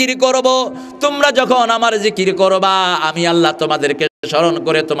তোমাদের জিকির করব। তোমরা যখন আমার জিকির করবা, আমি আল্লাহ তোমাদেরকে স্মরণ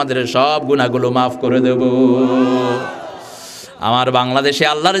করে তোমাদের সব গুনাহগুলো মাফ করে দেব। আমার বাংলাদেশে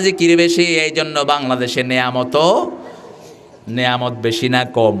আল্লাহর জিকির বেশি, এই জন্য বাংলাদেশে নেয়ামত বেশি না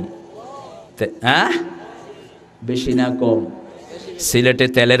কম? হ্যাঁ, বেশি না কম? সিলেটে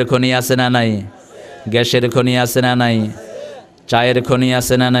তেলের খনি আছে না নাই? গ্যাসের খনি আছে না নাই? চায়ের খনি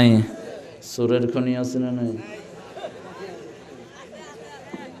আছে না নাই? সুরের খনি আছে না নাই?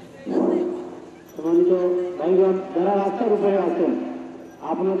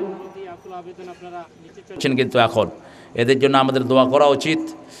 কিন্তু এখন এদের জন্য আমাদের দোয়া করা উচিত।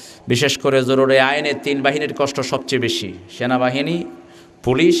 বিশেষ করে জরুরি আইনে 3 বাহিনীর কষ্ট সবচেয়ে বেশি। সেনাবাহিনী,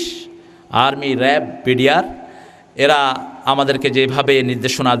 পুলিশ, আর্মি, র্যাব, বিডিআর, এরা আমাদেরকে যেভাবে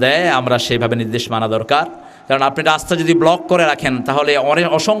নির্দেশনা দেয় আমরা সেইভাবে নির্দেশ মানা দরকার। কারণ আপনি রাস্তা যদি ব্লক করে রাখেন তাহলে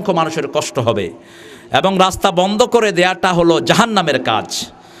অসংখ্য মানুষের কষ্ট হবে, এবং রাস্তা বন্ধ করে দেওয়াটা হলো জাহান্নামের কাজ।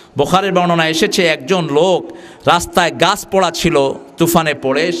 বুখারীর বর্ণনা এসেছে, একজন লোক রাস্তায় গাছ পড়া ছিল, তুফানে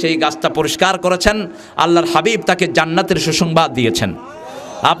পড়ে সেই গাছটা পরিষ্কার করেছেন, আল্লাহর হাবিব তাকে জান্নাতের সুসংবাদ দিয়েছেন।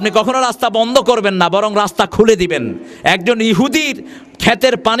 আপনি কখনো রাস্তা বন্ধ করবেন না, বরং রাস্তা খুলে দিবেন। একজন ইহুদির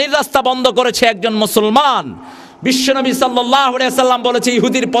ক্ষেতের পানির রাস্তা বন্ধ করেছে একজন মুসলমান। বিশ্বনবী সাল্লাল্লাহু আলাইহি ওয়াসাল্লাম বলেছে,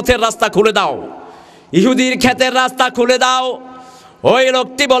 ইহুদির পথের রাস্তা খুলে দাও, ইহুদির ক্ষেতের রাস্তা খুলে দাও। ওই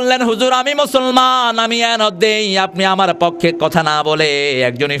লোকটি বললেন, হুজুর আমি মুসলমান, আমি এনদ দেই। আপনি আমার পক্ষে কথা না বলে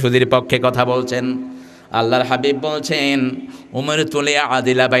একজন ইহুদির পক্ষে কথা বলছেন। আল্লাহর হাবিব বলছেন উমর তুলে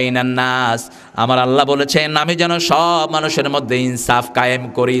আদিলা বাইনান নাস, আমার আল্লাহ বলেছেন আমি যেন সব মানুষের মধ্যে ইনসাফ কায়েম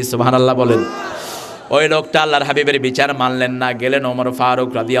করি। সুবহানাল্লাহ বলেন। ওই লোকটা আল্লাহর হাবিবের বিচার মানলেন না, গেলেন ওমর ফারুক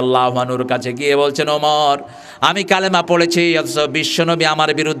রাদিয়াল্লাহু আনহুর কাছে, গিয়ে বলছেন ওমর আমি কালেমা পড়েছি অথচ বিশ্বনবী আমার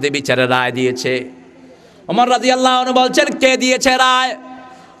বিরুদ্ধে বিচারের রায় দিয়েছে। ওমর রাদিয়াল্লাহু আনহু বলছেন কে দিয়েছে রায়?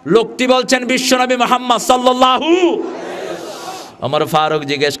 লোকটি বলছেন বিশ্বনবী মুহাম্মদ সাল্লাল্লাহু। ওমর ফারুক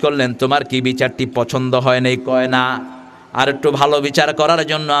জিজ্ঞেস করলেন তোমার কি বিচারটি পছন্দ হয় নাই? কয় না, আর একটু ভালো বিচার করার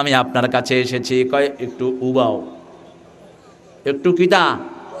জন্য আমি আপনার কাছে এসেছি। কয় একটু উবাও, একটু কিতা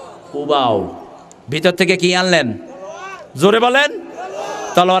উবাও। ভিতর থেকে কি আনলেন? জোরে বলেন।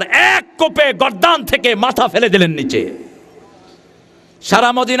 তলোয়ার এক কোপে গর্দান থেকে মাথা ফেলে দিলেন নিচে। সারা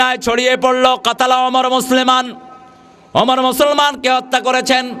মদিনায় ছড়িয়ে পড়ল কাতালা ওমর মুসলমান। ওমর মুসলমানকে হত্যা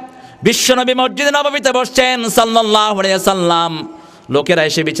করেছেন। বিশ্বনবী মসজিদে নববীতে বসছেন সাল্লাল্লাহু আলাইহি ওয়াসাল্লাম। লোকেরা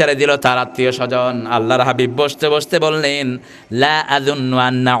এসে বিচারে দিল তার আত্মীয় স্বজন। আল্লাহর হাবিব বসতে বসতে বললেন লা আযুন্নু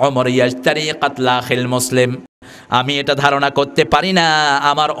আন্না ওমর ইয়াশতারি কাতলা আখিল মুসলিম, আমি এটা ধারণা করতে পারি না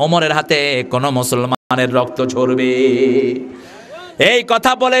আমার ওমরের হাতে কোনো মুসলমানের রক্ত ঝরবে। এই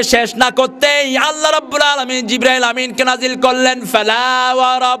কথা বলে শেষ না করতেই আল্লাহ রাব্বুল আলামিন জিবরাইল আমিনকে নাজিল করলেন ফালা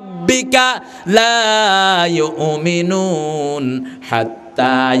ওয়া রাব্বিকা লা ইউমিনুন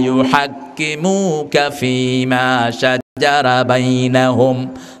হাত্তা ইউহাক্কিমুকা ফীমা শাজারা বাইনাহুম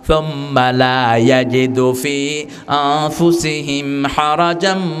সুম্মা লা ইয়াজিদু ফি আনফুসিহিম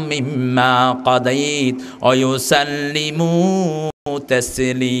হারাজাম মিম্মা কাদাইত ওয়া ইউসাল্লিমু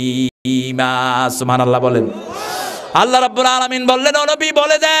তাসলিমা। সুবহানাল্লাহ বলেন। আল্লাহ রাব্বুল আলামিন বললেন ও নবী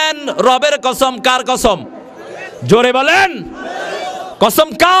বলে দেন রবের কসম। কার কসম? জোরে বলেন। কসম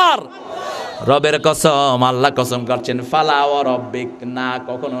কার? রবের কসম। আল্লাহ কসম করছেন ফালা ওয়া রাব্বিক, না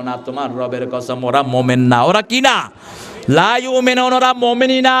কখনো না, তোমার রবের কসম ওরা মুমিন না। ওরা কি না? লা ইউমিনুন, ওরা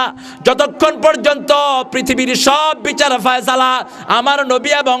মুমিনই না। যতক্ষণ পর্যন্ত পৃথিবীর সব বিচার ফয়সালা আমার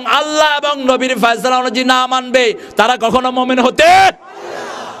নবী এবং আল্লাহ এবং নবীর ফয়সালা অনুযায়ী না মানবে তারা কখনো মুমিন হতে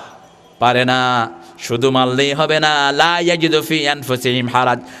পারে না। শুধু মানলেই হবে না, লা ইয়াজিদু ফি আনফুসিহিম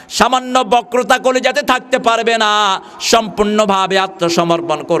হারাজ, সামান্য বক্রতা কলিজাতে থাকতে পারবে না। সম্পূর্ণভাবে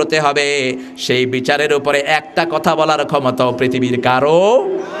আত্মসমর্পণ করতে হবে। সেই বিচারের উপরে একটা কথা বলার ক্ষমতাও পৃথিবীর কারো।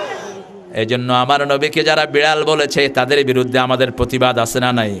 এজন্য আমার নবীকে যারা বিড়াল বলেছে তাদের বিরুদ্ধে আমাদের প্রতিবাদ আছে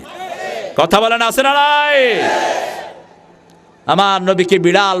না নাই? কথা বলেন আছে না নাই? আমার নবীকে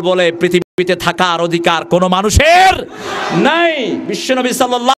বিড়াল বলে পৃথিবীতে থাকার অধিকার কোনো মানুষের নাই। বিশ্বনবী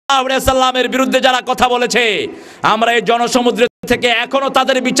সাল্লাল্লাহু আলাইহি ওয়াসাল্লামের বিরুদ্ধে যারা কথা বলেছে আমরা এই জনসমুদ্র থেকে এখনো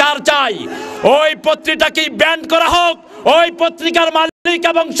তাদের বিচার চাই। ওই পত্রিকাকে ব্যান করা হোক, ওই পত্রিকার মালিক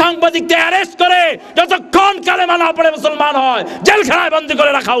এবং সাংবাদিককে অ্যারেস্ট করে যতক্ষণ কালেমা না পড়ে মুসলমান হয় জেলখানায় বন্দী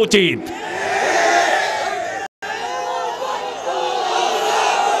করে রাখা উচিত।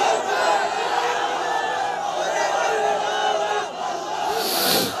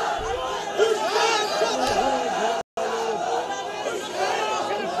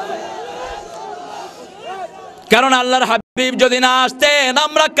 কারণ আল্লাহর হাবিব যদি না আসতেন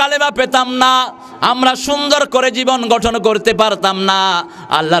আমরা কালেমা পেতাম না, আমরা সুন্দর করে জীবন গঠন করতে পারতাম না।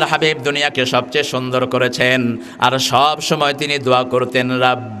 আল্লাহর হাবিব দুনিয়াকে সবচেয়ে সুন্দর করেছেন, আর সব সময় তিনি দোয়া করতেন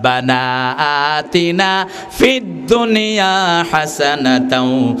রাব্বানা আতিনা ফিদ দুনিয়া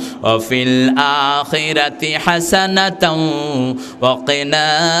হাসানাতাও ওয়া ফিল আখিরাতি হাসানাতাও ওয়া কিনা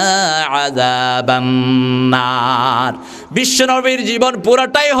আযাবান নার। বিশ্বনবীর জীবন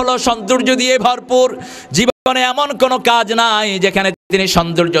পুরোটাই হলো সৌন্দর্য দিয়ে ভরপুর। জীবনে এমন কোনো কাজ নাই যেখানে তিনি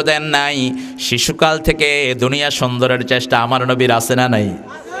সৌন্দর্য দেন নাই। শিশুকাল থেকে দুনিয়া সুন্দরের চেষ্টা আমার নবীর আছে না নাই?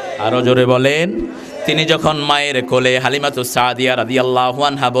 আরো জোরে বলেন। তিনি যখন মায়ের কোলে হালিমাতুস সাদিয়া রাদিয়াল্লাহু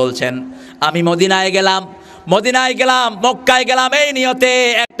আনহা বলছেন আমি মদিনায় গেলাম, মক্কায় গেলাম এই নিয়তে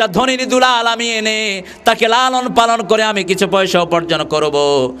একটা ধনীর দুলাল আমি এনে তাকে লালন পালন করে আমি কিছু পয়সা উপার্জন করব।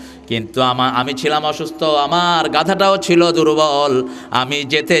 কিন্তু আমি ছিলাম অসুস্থ, আমার গাধাটাও ছিল দুর্বল। আমি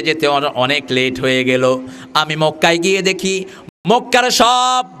যেতে যেতে অনেক লেট হয়ে গেল। আমি মক্কায় গিয়ে দেখি মক্কার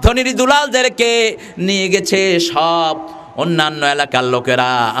সব ধনীর দুলালদেরকে নিয়ে গেছে সব অন্যান্য এলাকার লোকেরা,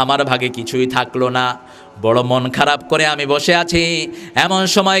 আমার ভাগে কিছুই থাকলো না। বড় মন খারাপ করে আমি বসে আছি। এমন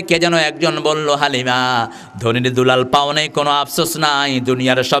সময় কে যেন একজন বলল হালিমা ধনীর দুলাল পাও নাই, কোনো আফসোস নাই,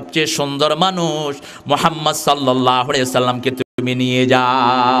 দুনিয়ার সবচেয়ে সুন্দর মানুষ মুহাম্মদ সাল্লাল্লাহু আলাইহি সাল্লামকে তুমি নিয়ে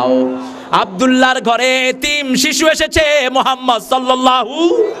যাও। আব্দুল্লাহর ঘরে এতিম শিশু এসেছে, মুহাম্মদ সাল্লাল্লাহু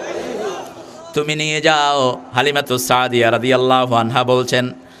তুমি নিয়ে যাও। হালিমাতুস সাদিয়া রাদিয়াল্লাহু আনহা বলছেন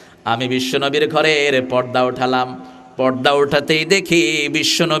আমি বিশ্বনবীর ঘরের পর্দা উঠালাম। পর্দা উঠাতেই দেখি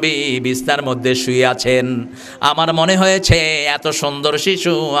বিশ্বনবী বিছানার মধ্যে শুয়ে আছেন। আমার মনে হয়েছে এত সুন্দর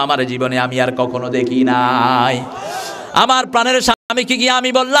শিশু আমার জীবনে আমি আর কখনো দেখি নাই। আমার প্রাণের স্বামীকে গিয়ে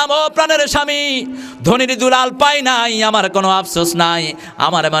আমি বললাম, ও প্রাণের স্বামী, ধনীর দুলাল পাই নাই, আমার কোনো আফসোস নাই।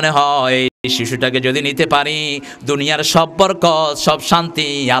 আমার মনে হয় এই শিশুটাকে যদি নিতে পারি, দুনিয়ার সব বরকত, সব শান্তি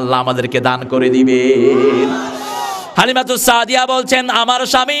আল্লাহ আমাদেরকে দান করে দিবে। হালিমাতুস সাদিয়া বলছেন, আমার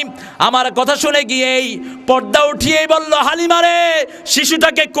স্বামী আমার কথা শুনে গিয়েই পর্দা উঠিয়েই বলল, হালিমা রে,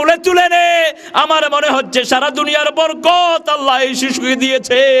 শিশুটাকে কোলে তুলে নে, আমার মনে হচ্ছে সারা দুনিয়ার বরকত আল্লাহ এই শিশুকে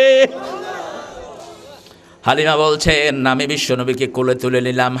দিয়েছে। হালিমা বলছেন, আমি বিশ্বনবীকে কোলে তুলে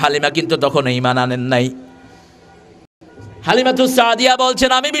নিলাম। হালিমা কিন্তু তখন ঈমান আনেন নাই। হালিমাতুস সাদিয়া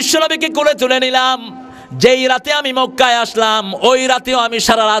বলছেন, আমি বিশ্বনবীকে কোলে তুলে নিলাম, যেই রাতে আমি মক্কায় আসলাম ওই রাতেও আমি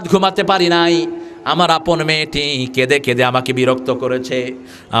সারা রাত ঘুমাতে পারি নাই। আমার আপন মেয়েটি কেঁদে কেঁদে আমাকে বিরক্ত করেছে।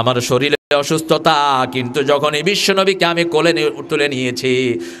 আমার শরীরে অসুস্থতা, কিন্তু যখন এই বিশ্বনবীকে আমি কোলে তুলে নিয়েছি,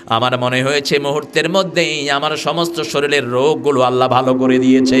 আমার মনে হয়েছে মুহূর্তের মধ্যেই আমার সমস্ত শরীরের রোগগুলো আল্লাহ ভালো করে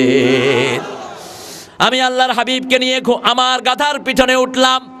দিয়েছে। আমি আল্লাহর হাবিবকে নিয়ে আমার গাধার পিছনে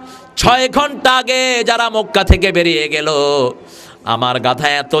উঠলাম। 6 ঘন্টা আগে যারা মক্কা থেকে বেরিয়ে গেল, আমার গাধা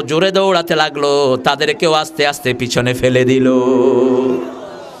এত জোরে দৌড়াতে লাগলো, তাদেরকেও আস্তে আস্তে পিছনে ফেলে দিল।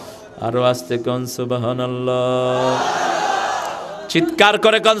 আরো আস্তে কোন সুবহানাল্লাহ, চিৎকার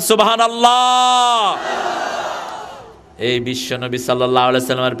করে কোন সুবহানাল্লাহ। এই বিশ্বনবী সাল্লাল্লাহু আলাইহি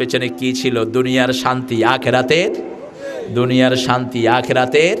সাল্লামের পেছনে কি ছিল? দুনিয়ার শান্তি, আখিরাতের, দুনিয়ার শান্তি,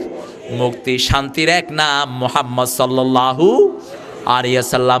 আখিরাতের মুক্তি। শান্তির এক নাম মুহাম্মদ সাল্লাল্লাহু আলাইহি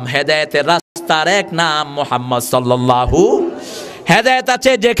ওয়াসাল্লাম। হেদায়েতের রাস্তার এক নাম মুহাম্মদ সাল্লাল্লাহু। হেদায়েত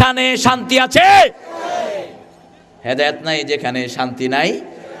আছে যেখানে শান্তি আছে, হেদায়েত নাই যেখানে শান্তি নাই।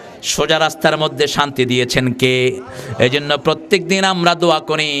 সোজা রাস্তার মধ্যে শান্তি দিয়েছেন কে? এজন্য প্রত্যেক দিন আমরা দোয়া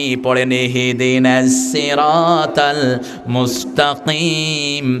করি, পড়েন ইহদিনাস সিরাতাল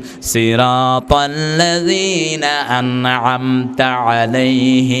মুস্তাকিম সিরাতাল্লাযীনা আন'আমতা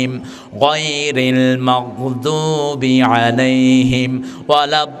আলাইহিম গায়রিল মাগদুবি আলাইহিম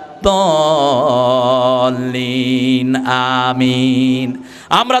ওয়ালাদ-দাল্লিন। আমিন।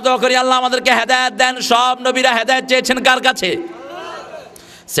 আমরা দোয়া করি, আল্লাহ আমাদেরকে হেদায়েত দেন। সব নবীরা হেদায়েত চেয়েছেন কার কাছে?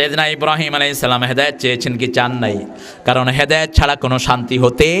 সাইয়েদনা ইব্রাহিম আলাইহিস সালাম হেদায়েত চেয়েছেন কি চান নাই? কারণ হেদায়েত ছাড়া কোনো শান্তি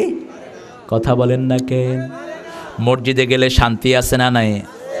হতে, কথা বলেন না কেন? মসজিদে গেলে শান্তি আছে না নাই?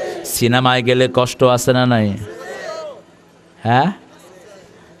 সিনেমায় গেলে কষ্ট আছে না নাই? হ্যাঁ,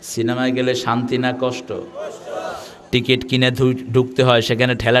 সিনেমায় গেলে শান্তি না কষ্ট? টিকিট কিনে ঢুকতে হয়,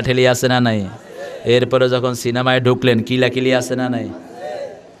 সেখানে ঠেলাঠেলি আছে না নাই? এরপরে যখন সিনেমায় ঢুকলেন কিলাকিলি আছে না নাই?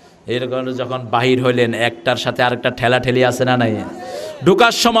 এরপরে যখন বাহির হইলেন একটার সাথে আরেকটা ঠেলাঠেলি আছে না নাই?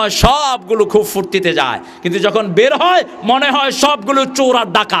 ঢুকার সময় সবগুলো খুব ফুর্তিতে যায়, কিন্তু যখন বের হয় মনে হয় সবগুলো চোর আর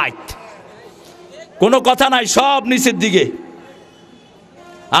ডাকাত, কোনো কথা নাই, সব নিচের দিকে।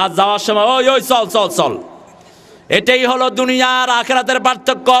 আর যাওয়ার সময় ওই ওই চল চল চল। এটাই হলো দুনিয়ার আখিরাতের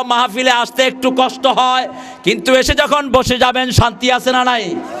পার্থক্য। মাহফিলে আসতে একটু কষ্ট হয়, কিন্তু এসে যখন বসে যাবেন শান্তি আছে না নাই?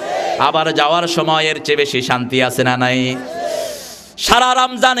 আবার যাওয়ার সময় এর চেয়ে বেশি শান্তি আছে না নাই? সারা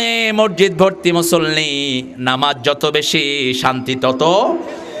রমজানে মসজিদ ভর্তি মুসল্লি, নামাজ যত বেশি শান্তি তত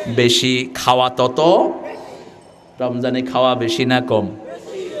বেশি, খাওয়া তত। রমজানে খাওয়া বেশি না কম?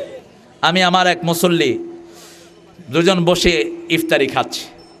 আমি আমার এক মুসল্লি, দুজন বসে ইফতারি খাচ্ছি,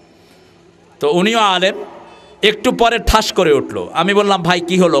 তো উনিও আলেম। একটু পরে ঠাস করে উঠলো। আমি বললাম, ভাই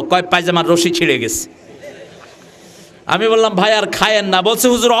কি হলো? কয় পায়জামার রশি ছিঁড়ে গেছে। আমি বললাম, ভাই আর খায়েন না। বলছে,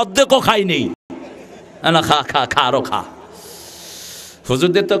 হুজুর অর্ধেকও খাই নেই। না, খা খা খা, আরো খা।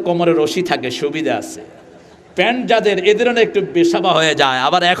 হুজুরদের তো কোমরে রশি থাকে, সুবিধা আছে। প্যান্ট যাদের, এদেরও একটু বেসাবা হয়ে যায়।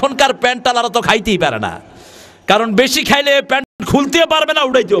 আবার এখনকার প্যান্ট টালারা তো খাইতেই পারে না, কারণ বেশি খাইলে প্যান্ট খুলতেও পারবে না,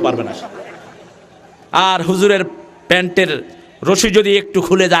 উড়াইতেও পারবে না। আর হুজুরের প্যান্টের রশি যদি একটু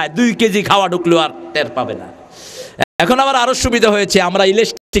খুলে যায়, 2 কেজি খাওয়া ঢুকলেও আর টের পাবে না। এখন আবার আরো সুবিধা হয়েছে, আমরা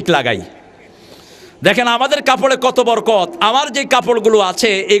ইলাস্টিক লাগাই। দেখেন আমাদের কাপড়ে কত বরকত। আমার যে কাপড়গুলো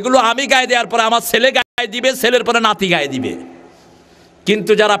আছে এগুলো আমি গায়ে দেওয়ার পরে আমার ছেলে গায়ে দিবে, ছেলের পরে নাতি গায়ে দিবে।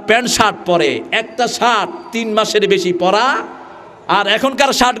 কিন্তু যারা প্যান্ট শার্ট পরে, একটা শার্ট 3 মাসের বেশি পরা, আর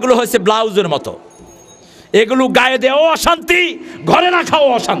এখনকার শার্টগুলো হয়েছে ব্লাউজের মতো, এগুলো গায়ে দেওয়াও অশান্তি, ঘরে রাখাও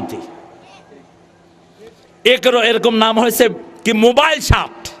অশান্তি। এরকম নাম হয়েছে কি মোবাইল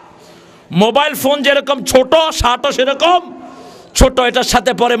শার্ট। মোবাইল ফোন যেরকম ছোট, শার্টও সেরকম ছোট। এটার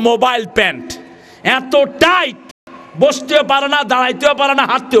সাথে পরে মোবাইল প্যান্ট, এত টাইট, বসতেও পারে না, দাঁড়াইতেও পারে না,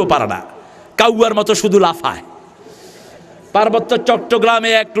 হাঁটতেও পারে না, কাউয়ার মতো শুধু লাফায়। পার্বত্য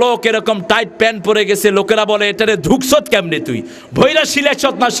চট্টগ্রামে এক লোক এরকম টাইট প্যান্ট পরে গেছে। লোকেরা বলে, এটারে ঢুকছত কেমনে তুই? ভৈরা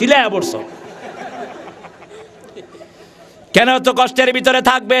সিলেছত না সিলাই আবরছ? কেন এত কষ্টের ভিতরে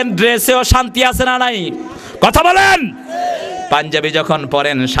থাকবেন? ড্রেসেও শান্তি আছে না নাই? কথা বলেন। পাঞ্জাবি যখন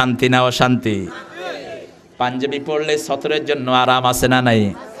পরেন শান্তি না অশান্তি? পাঞ্জাবি পরলে সতরের জন্য আরাম আছে না নাই?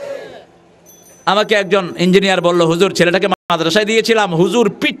 আমাকে একজন ইঞ্জিনিয়ার বলল, হুজুর ছেলেটাকে মাদ্রাসায় দিয়েছিলাম, হুজুর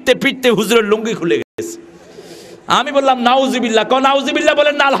পিটতে পিটতে হুজুরের লুঙ্গি খুলে গেছে। আমি বললাম নাউজুবিল্লাহ। কন নাউজুবিল্লাহ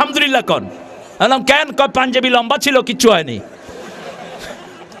বলেন না আলহামদুলিল্লাহ কন। বললাম কেন? কয় পাঞ্জাবি লম্বা ছিল, কিচ্ছু হয়নি।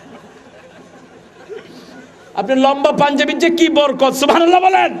 আপনি লম্বা পাঞ্জাবির যে কি বরকত, সুবহানাল্লাহ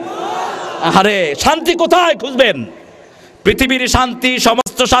বলেন। আরে শান্তি কোথায় খুঁজবেন? পৃথিবীর শান্তি,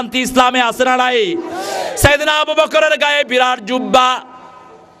 সমস্ত শান্তি ইসলামে আছে না নাই? সাইয়েদনা আবু বকরের গায়ে বিরাট জুব্বা।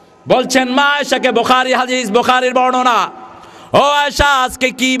 বলছেন মা আয়েশাকে, বুখারী হাদিস, বুখারীর বর্ণনা, ও আয়েশা আজকে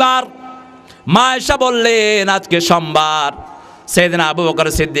কি বার? মা আয়েশা বললেন আজকে সোমবার। সাইয়েদনা আবু বকর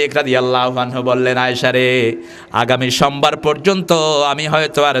সিদ্দিক রাদিয়াল্লাহু আনহু বললেন, আয়েশা রে, আগামী সোমবার পর্যন্ত আমি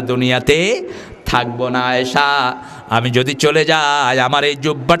হয়তো আর দুনিয়াতে থাকবো না আয়েশা, আমি যদি চলে যাই আমার এই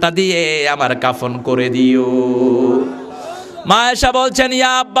জুব্বাটা দিয়ে আমার কাফন করে দিও। মা আয়েশা বলছেন,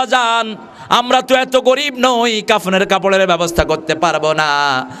 ইয়া আব্বাজান, আমরা তো এত গরিব নই, কাফনের কাপড়ের ব্যবস্থা করতে পারবো না,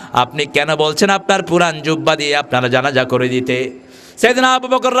 আপনি কেন বলছেন আপনার পুরান জুব্বা দিয়ে আপনারা জানাজা করে দিতে? সাইয়েদনা আবু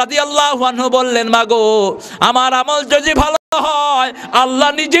বকর রাদিয়াল্লাহু আনহু বললেন, মাগো আমার আমল যদি ভালো হয় আল্লাহ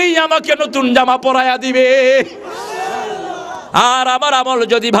নিজেই আমাকে নতুন জামা পরায়া দিবে, আর আমার আমল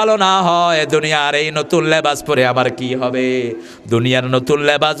যদি ভালো না হয় দুনিয়ার এই নতুন লেবাস পরে আবার কি হবে? দুনিয়ার নতুন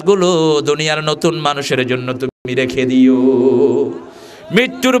লেবাসগুলো দুনিয়ার নতুন মানুষের জন্য তুমি রেখে দিও।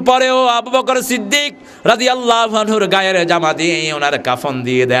 মৃত্যুর পরেও আবু বকর সিদ্দিক রাদিয়াল্লাহু আনহুর গায়ের জামা দিয়ে ওনার কাফন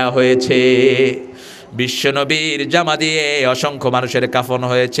দিয়ে দেওয়া হয়েছে। বিশ্বনবীর জামা দিয়ে অসংখ্য মানুষের কাফন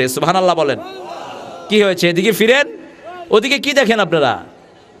হয়েছে। সুবহানাল্লাহ বলেন। কি হয়েছে? এদিকে ফিরেন, ওদিকে কি দেখেন আপনারা?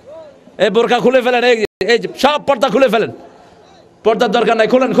 এই বোরকা খুলে ফেলেন, এই সব পর্দা খুলে ফেলেন। পর্দার দরকার নাই,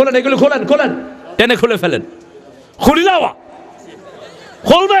 খোলেন খোলেন, এগুলো খোলেন খোলেন, টেনে খুলে ফেলেন। খুলি দাওয়া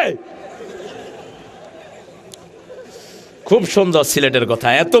খুলবে। খুব সুন্দর সিলেটের কথা,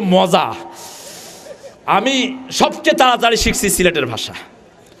 এত মজা। আমি সবচেয়ে তাড়াতাড়ি শিখছি সিলেটের ভাষা।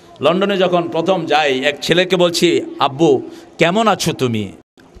 লন্ডনে যখন প্রথম যাই, এক ছেলেকে বলছি, আব্বু কেমন আছো তুমি?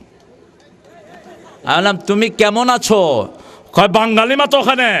 আমি বললাম তুমি কেমন আছো? কয় বাঙালি মা তো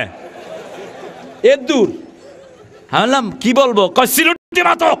ওখানে এর দূর। আমি বললাম কি বলবো? কয় সিলেটি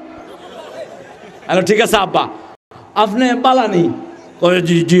মা তো। ঠিক আছে আব্বা, আপনি বালানি? কয়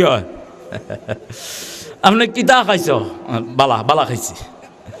জি জি হয়। আপনি কিতা খাইছ? বালা বালা খাইছি।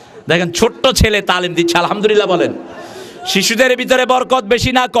 দেখেন ছোট্ট ছেলে তালিম দিচ্ছে, আলহামদুলিল্লাহ বলেন। শিশুদের ভিতরে বরকত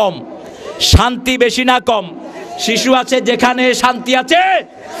বেশি না কম? শান্তি বেশি না কম? শিশু আছে যেখানে শান্তি আছে,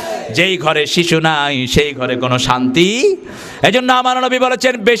 যেই ঘরে শিশু নাই সেই ঘরে কোনো শান্তি। এজন্য আমার নবী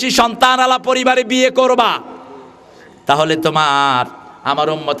বলেছেন, বেশি সন্তান আলা পরিবারে বিয়ে করবা, তাহলে তোমার আমার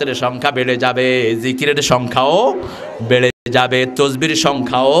উম্মতের সংখ্যা বেড়ে যাবে, জিকিরের সংখ্যাও বেড়ে যাবে, তসবির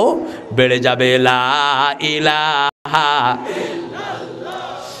সংখ্যাও বেড়ে যাবে। লা ইলাহা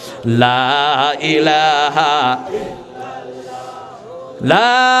লা ইলাহা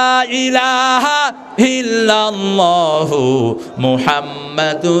লা ইলাহা ইল্লাল্লাহু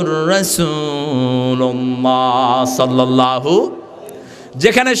মুহাম্মাদুর রাসূলুল্লাহ সাল্লাল্লাহু।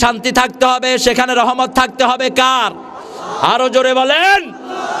 যেখানে শান্তি থাকতে হবে সেখানে রহমত থাকতে হবে কার? আরো জোরে বলেন।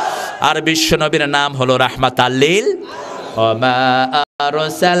 আর বিশ্বনবীর নাম হলো রাহমাতাল লিল ওয়া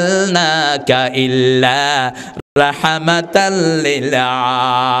আরসালনাকা ইল্লা রাহমাতাল লিল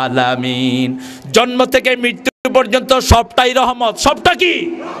আলামিন। জন্ম থেকে মৃত্যু পর্যন্ত সবটাই রহমত। সবটা কি?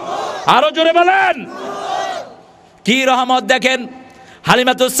 আরো জোরে বলেন। কি রহমত? দেখেন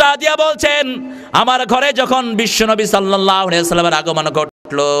হালিমাতুস সাদিয়া বলছেন, আমার ঘরে যখন বিশ্বনবী সাল্লাল্লাহু আলাইহি ওয়াসাল্লামের আগমন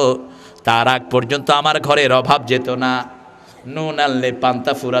ঘটলো, তার আগ পর্যন্ত আমার ঘরের অভাব যেত না। নুন আনলে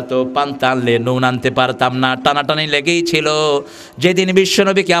পান্তা ফুরাতো, পান্তা আনলে নুন আনতে পারতাম না, টানাটানি লেগেই ছিল। যেদিন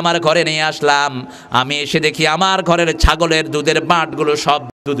বিশ্বনবীকে আমার ঘরে নিয়ে আসলাম, আমি এসে দেখি আমার ঘরের ছাগলের দুধের বাঁটগুলো সব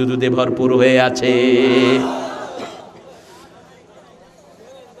দুধে ভরপুর হয়ে আছে।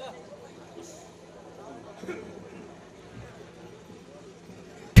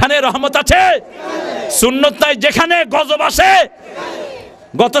 এখানে রহমত আছে, সুন্নত নাই। যেখানে গজব আসে।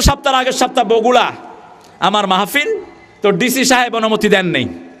 গত সপ্তাহ আগের সপ্তাহ বগুড়া আমার মাহফিল, তো ডিসি সাহেব অনুমতি দেন নেই।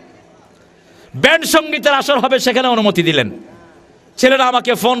 ব্যান্ড সঙ্গীতের আসর হবে, সেখানে অনুমতি দিলেন। ছেলেরা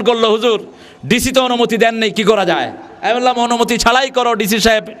আমাকে ফোন করলো, হুজুর ডিসি তো অনুমতি দেন নেই, কি করা যায়? আমি বললাম অনুমতি ছাড়াই করো, ডিসি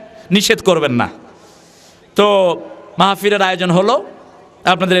সাহেব নিষেধ করবেন না। তো মাহফিলের আয়োজন হলো।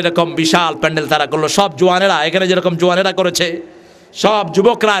 আপনাদের এরকম বিশাল প্যান্ডেল তারা করলো, সব জোয়ানেরা, এখানে যেরকম জোয়ানেরা করেছে সব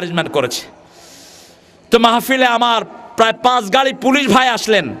যুবকরা অ্যারেঞ্জমেন্ট করেছে। তো মাহফিলে আমার প্রায় 5 গাড়ি পুলিশ ভাই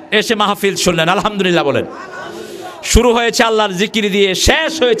আসলেন, এসে মাহফিল শুনলেন। আলহামদুলিল্লাহ বলেন। শুরু হয়েছে আল্লাহর জিকির দিয়ে,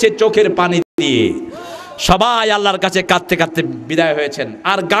 শেষ হয়েছে চোখের পানি দিয়ে। সবাই আল্লাহর কাছে কাঁদতে কাঁদতে বিদায় হয়েছেন।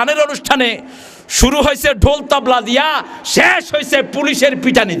 আর গানের অনুষ্ঠানে শুরু হয়েছে ঢোল তবলা দিয়া, শেষ হয়েছে পুলিশের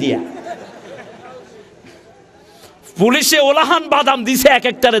পিটানি দিয়া। পুলিশে ওলাহান বাদাম দিছে এক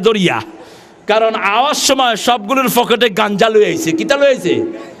একটারে দরিয়া। কারণ আওয়াজ সময় সবগুলোর পকেটে গাঞ্জা লইছে, কিতা লইছে?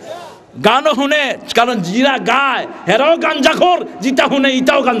 গানও শুনে, কারণ জিরা গায় হেরাও গাঞ্জাখোর, জিতা শুনে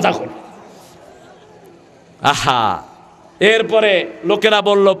ইটাও গাঞ্জাখোর। আহা, এরপরে লোকেরা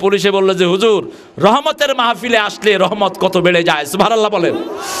বলল, পুলিশে বলল যে হুজুর, রহমতের মাহফিলে আসলে রহমত কত বেড়ে যায়, সুবহানাল্লাহ বলেন।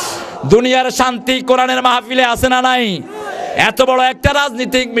 দুনিয়ার শান্তি কোরআনের মাহফিলে আছে না নাই? এত বড় একটা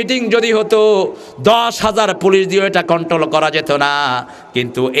রাজনৈতিক মিটিং যদি হতো, 10,000 পুলিশ দিয়ে এটা কন্ট্রোল করা যেত না।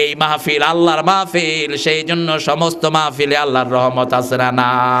 কিন্তু এই মাহফিল আল্লাহর মাহফিল, সেই জন্য সমস্ত মাহফিলে আল্লাহর রহমত আছে না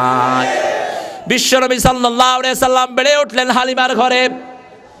নাই? বিশ্বনবী সাল্লাল্লাহু আলাইহি সাল্লাম বেড়ে উঠলেন হালিমার ঘরে।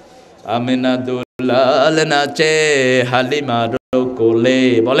 আমিনা দুলাল নাচে হালিমার কোলে,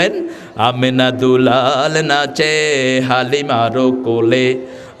 বলেন আমিনা দুলাল নাচে হালিমার কোলে,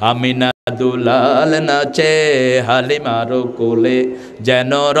 আমিনা দুলাল নাচে হালিমার কোলে,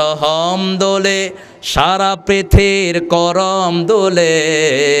 যেন রহম দোলে সারা পৃথিবীর করম দোলে,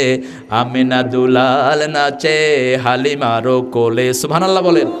 আমিনা দুলাল নাচে হালিমার কোলে। সুবহানাল্লাহ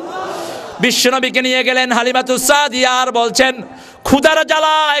বলেন। বিশ্বনবীকে নিয়ে গেলেন হালিমাতুস সাদিয়া, আর বলছেন ক্ষুধার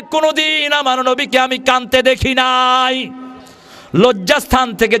জ্বালায় কোনোদিন আমার নবীকে আমি কাঁদতে দেখি নাই। লজ্জাস্থান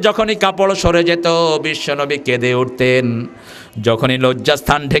থেকে যখনই কাপড় সরে যেত বিশ্বনবী কেঁদে উঠতেন। যখনই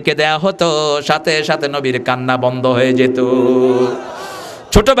লজ্জাস্থান ঢেকে দেয়া হতো সাথে সাথে নবীর কান্না বন্ধ হয়ে যেত।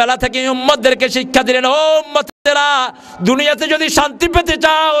 ছোটবেলা থেকে উম্মতদেরকে শিক্ষা দিলেন, ও উম্মতেরা, দুনিয়াতে যদি শান্তি পেতে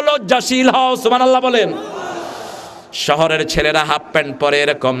চাও লজ্জাশীল হও। সুবহানাল্লাহ বলেন। শহরের ছেলেরা হাফ প্যান্ট পরে,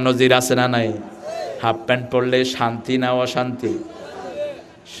 এরকম নজির আছে না নাই? হাফ প্যান্ট পরলে শান্তি না অশান্তি?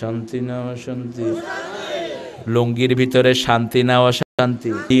 শান্তি না অশান্তি? লুঙ্গির ভিতরে শান্তি না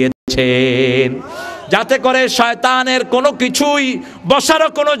অশান্তি দিয়েছেন, যাতে করে শয়তানের কোনো কিছুই বসারও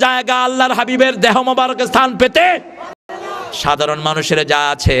কোনো জায়গা আল্লাহর হাবিবের দেহ মোবারকে স্থান পেতে সাধারণ মানুষের যা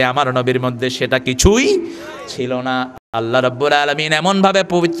আছে আমার নবীর মধ্যে সেটা কিছুই ছিল না। আল্লাহ রাব্বুল আলামিন এমন ভাবে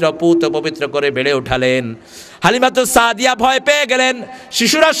পবিত্র করে বেড়ে উঠালেন। হালিমাতুস সাদিয়া ভয় পেয়ে গেলেন।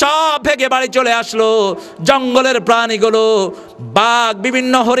 শিশুরা সব ভেগে বাড়ি চলে আসলো। জঙ্গলের প্রাণীগুলো, বাঘ,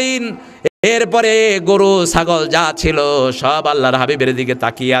 বিভিন্ন হরিণ, এরপরে গরু ছাগল যা ছিল সব আল্লাহর হাবিবের দিকে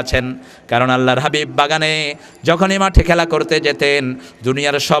তাকিয়ে আছেন। কারণ আল্লাহর হাবিব বাগানে যখনই মাঠে খেলা করতে যেতেন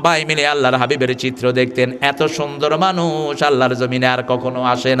দুনিয়ার সবাই মিলে আল্লাহর হাবিবের চিত্র দেখতেন। এত সুন্দর মানুষ আল্লাহর জমিনে আর কখনো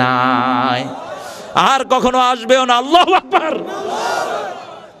আসে নাই, আর কখনো আসবেও না। আল্লাহু আকবার।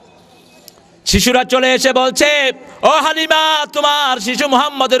 শিশুরা চলে এসে বলছে, ও হালিমা, তোমার শিশু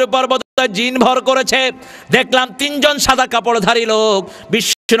মুহাম্মদের উপর বোধহয় জিন ভর করেছে। দেখলাম 3 জন সাদা কাপড়ধারী লোক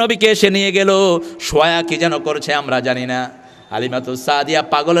বিশ্বনবীকে এসে নিয়ে গেল। শোয়া কি যেন করছে আমরা জানি না। হালিমাতুস সাদিয়া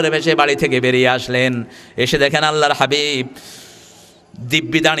পাগলের বেশে বাড়ি থেকে বেরিয়ে আসলেন। এসে দেখেন আল্লাহর হাবিব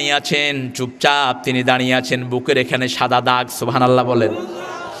দিব্যি দাঁড়িয়ে আছেন, চুপচাপ তিনি দাঁড়িয়ে আছেন, বুকের এখানে সাদা দাগ। সুবহানাল্লাহ বলেন।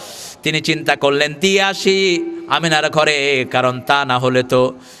 তিনি চিন্তা করলেন দিয়ে আসি আমিনার ঘরে, কারণ তা না হলে তো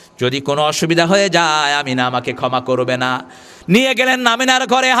যদি কোনো অসুবিধা হয়ে যায় আমিনা আমাকে ক্ষমা করবে না। নিয়ে গেলেন আমিনার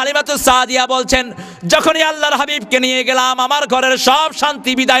ঘরে। হালিমাতুস সাদিয়া বলছেন, যখনই আল্লাহর হাবিবকে নিয়ে গেলাম আমার ঘরের সব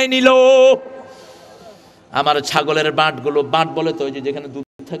শান্তি বিদায় নিল। আমার ছাগলের বাঁটগুলো, বাঁট বলে তো ওই যে যেখানে দুধ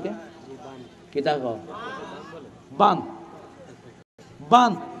থাকে, কি দেখো, বান,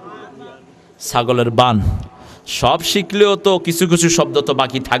 বান, ছাগলের বান, সব শিখলেও তো কিছু কিছু শব্দ তো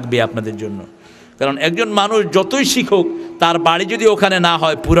বাকি থাকবে আপনাদের জন্য। কারণ একজন মানুষ যতই শিখুক তার বাড়ি যদি ওখানে না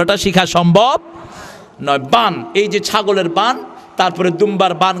হয় পুরোটা শিখা সম্ভব নয়। বান, এই যে ছাগলের বান, তারপরে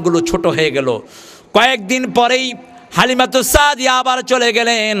দুম্বার বানগুলো ছোট হয়ে গেল। কয়েকদিন পরেই হালিমাতুস সাদিয়া আবার চলে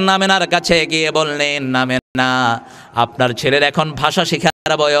গেলেন আমিনার কাছে, গিয়ে বললেন, আমিনা, আপনার ছেলের এখন ভাষা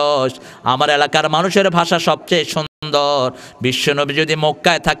শেখার বয়স। আমার এলাকার মানুষের ভাষা সবচেয়ে সুন্দর। বিশ্বনবী যদি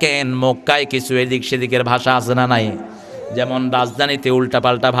মক্কায় থাকেন, মক্কায় কিছু এদিক সেদিকের ভাষা আছে না নাই? যেমন রাজধানীতে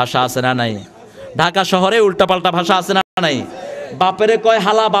উল্টাপাল্টা ভাষা আছে না নাই? ঢাকা শহরে উল্টাপাল্টা ভাষা আছে না নাই? বাপেরে কয়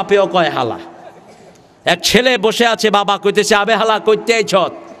হালা, বাপেও কয় হালা। এক ছেলে বসে আছে, বাবা কইতেছে আবে হালা কইতে আইছ।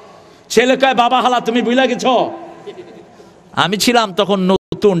 ছেলে কয় বাবা হালা, তুমি বুইলা গেছ? আমি ছিলাম তখন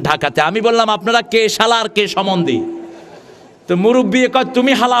নতুন ঢাকাতে, আমি বললাম আপনারা কে শালা আর কে সম্বন্ধী? তো মুরব্বী কয়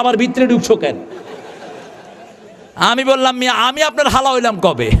তুমি হালা, আবার ভিতরে ঢুকছো কেন? আমি বললাম মিয়া আমি আপনার হালা হইলাম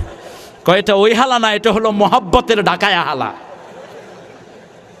কবে? কয় এটা ওই হালা না, এটা হলো মোহাব্বতের ঢাকায়া হালা।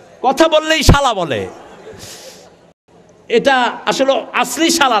 কথা বললেই শালা বলে, এটা আসলে আসলি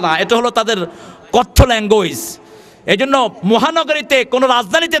শালা না, এটা হলো তাদের কথ্য ল্যাঙ্গুয়েজ। এই জন্য মহানগরীতে কোনো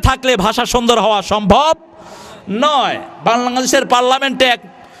রাজধানীতে থাকলে ভাষা সুন্দর হওয়া সম্ভব নয়। বাংলাদেশের পার্লামেন্টে এক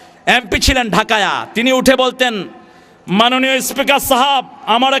এমপি ছিলেন ঢাকায়া, তিনি উঠে বলতেন, মাননীয় স্পিকার সাহেব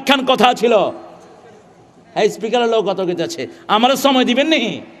আমার একখান কথা ছিল। হ্যাঁ, স্পিকারের লোক কত কিছু আছে, আমারও সময় দিবেন নি?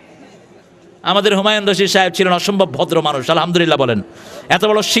 আমাদের হুমায়ুন রশিদ সাহেব ছিলেন অসম্ভব ভদ্র মানুষ, আলহামদুলিল্লাহ বলেন। এত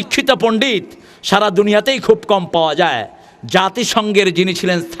বড় শিক্ষিত পণ্ডিত সারা দুনিয়াতেই খুব কম পাওয়া যায়। জাতিসংঘের যিনি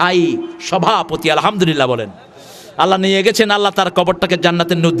ছিলেন স্থায়ী সভাপতি, আলহামদুলিল্লাহ বলেন। আল্লাহ নিয়ে গেছেন, আল্লাহ তার কবরটাকে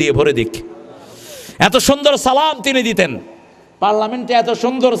জান্নাতের নূর দিয়ে ভরে দিক। এত সুন্দর সালাম তিনি দিতেন, পার্লামেন্টে এত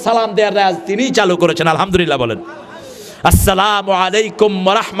সুন্দর সালাম দেওয়ার রাজ তিনিই চালু করেছেন, আলহামদুলিল্লাহ বলেন। আসসালামু আলাইকুম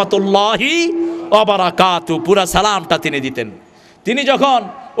ওয়া রাহমাতুল্লাহি ওয়া বারাকাতুহু, পুরা সালামটা তিনি দিতেন। তিনি যখন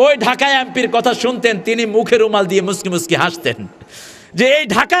ওই ঢাকা এমপির কথা শুনতেন, তিনি মুখে রুমাল দিয়ে মুসকি মুসকি হাসতেন যে এই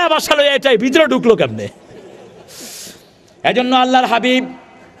ঢাকায় বাসালো, এটাই ভিতরে ঢুকলো কেমনে। এজন্য আল্লাহর হাবিব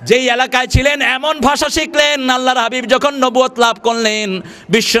যেই এলাকায় ছিলেন এমন ভাষা শিখলেন। আল্লাহর হাবিব যখন নবুয়ত লাভ করলেন,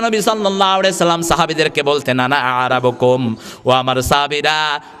 বিশ্বনবী সাল্লাল্লাহু আলাইহি সাল্লাম সাহাবীদেরকে বলতেন, আনা আরাবুকুম, ও আমার সাহাবীরা,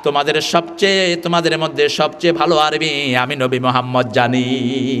 তোমাদের মধ্যে সবচেয়ে ভালো আরবি আমি নবী মুহাম্মদ জানি।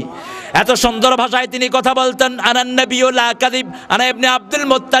 এত সুন্দর ভাষায় তিনি কথা বলতেন। আনান নবিয়্যু লা কাযিব, আনা ইবনে আব্দুল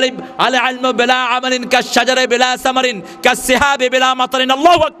মুত্তালিব, আল ইলমু বিলা আমালিন কাশ-শাজারি বিলা সামারিন কাস-সিহাবি বিলা মাতারিন।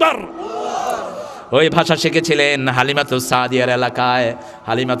 আল্লাহু আকবার। ওই ভাষা শিখেছিলেন হালিমাতুস সাদিয়ার এলাকায়।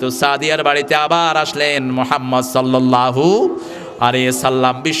 হালিমাতুস সাদিয়ার বাড়িতে আবার আসলেন মুহাম্মদ সাল্লাল্লাহু আলাইহি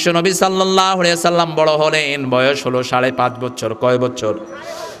সাল্লাম। বিশ্বনবী সাল্লাল্লাহু আলাইহি সাল্লাম বড় হলেন, বয়স হলো 5.5 বছর। কয় বছর?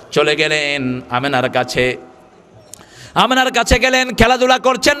 চলে গেলেন আমেনার কাছে গেলেন, খেলাধুলা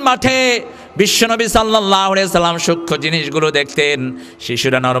করছেন মাঠে। বিশ্বনবী সাল্লাল্লাহু আলাইহি সাল্লাম সূক্ষ্ম জিনিসগুলো দেখতেন,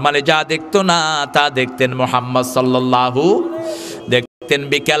 শিশুরা নরমালি যা দেখতো না তা দেখতেন মুহাম্মদ সাল্লাল্লাহু। দেখতেন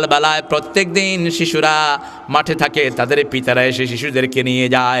বিকেল বেলায় প্রত্যেক দিন শিশুরা মাঠে থাকে, তাদের পিতারা এসে শিশুদেরকে নিয়ে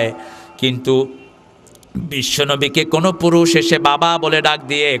যায়, কিন্তু বিশ্বনবীকে কোনো পুরুষ এসে বাবা বলে ডাক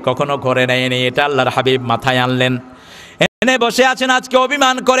দিয়ে কখনো ঘরে নেয়নি। এটা আল্লাহর হাবিব মাথায় আনলেন, এনে বসে আছেন আজকে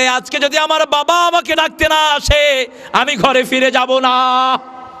অভিমান করে, আজকে যদি আমার বাবা আমাকে ডাকতে না আসে আমি ঘরে ফিরে যাব না।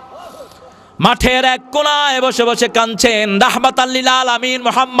 মাঠের এক কোনায় বসে বসে কাঁদছেন। রাহমাতাল লিল আলামিন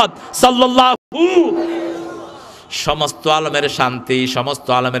মুহাম্মদ সাল্লাল্লাহু, সমস্ত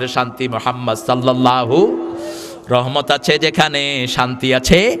আলমের শান্তি মুহাম্মদ সাল্লাল্লাহু। রহমত আছে যেখানে শান্তি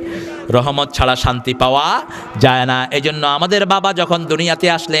আছে, রহমত ছাড়া শান্তি পাওয়া যায় না। এজন্য আমাদের বাবা যখন দুনিয়াতে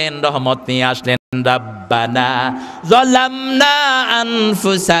আসলেন রহমত নিয়ে আসলেন। রাব্বানা যালামনা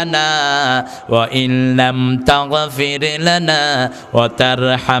আনফুসানা ওয়া ইন লাম তাগফির লানা ওয়া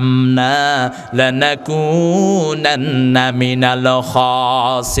তারহামনা লানাকুনান্না মিনাল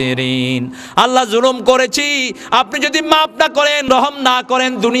খাসিরিন। আল্লাহ জুলুম করেছি, আপনি যদি মাফ না করেন, রহম না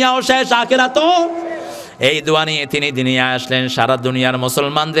করেন, দুনিয়াও শেষ আখিরাতও। এই দোয়া নিয়ে তিনি দুনিয়ায় আসলেন। সারা দুনিয়ার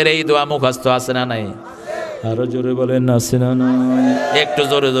মুসলমানদের এই দোয়া মুখস্থ আছে না নাই? আরো জোরে বলেন, আছে না নাই? একটু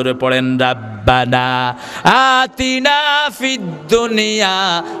জোরে জোরে পড়েন। রাব্বানা আতিনা ফিদ দুনিয়া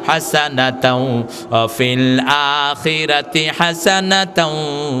হাসানাতাও ওয়া ফিল আখিরাতি হাসানাতাও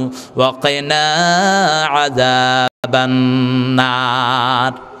ওয়া কিনা আযাবান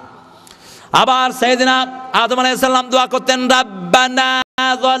নার। আবার সাইয়েদনা আদম আলাইহিস সালাম দোয়া করতেন, রাব্বানা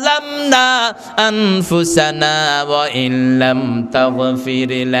যালামনা আনফুসানা ওয়া ইন লাম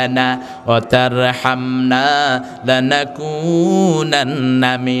তাগফির লানা ওয়া তারহামনা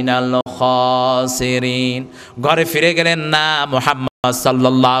লানাকুনান্না মিনাল খাসিরিন। ঘরে ফিরে গেলেন না মুহাম্মদ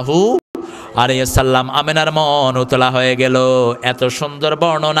সাল্লাল্লাহু আলাইহি সাল্লাম। আমেনার মন উতলা হয়ে গেল। এত সুন্দর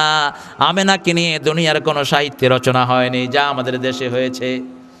বর্ণনা আমেনাকে নিয়ে দুনিয়ার কোনো সাহিত্য রচনা হয়নি যা আমাদের দেশে হয়েছে।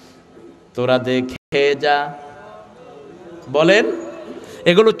 তোরা দেখে যা, বলেন,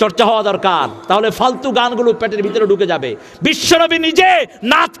 এগুলো চর্চা হওয়া দরকার, তাহলে ফালতু গানগুলো পেটের ভিতরে ঢুকে যাবে। বিশ্বনবী নিজে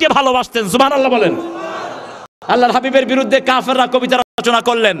নাচকে ভালোবাসতেন, সুবহানাল্লাহ বলেন। আল্লাহর হাবিবের বিরুদ্ধে কাফেররা কবিতা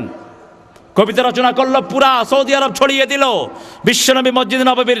রচনা করলো, পুরা সৌদি আরব ছড়িয়ে দিল। বিশ্বনবী মসজিদ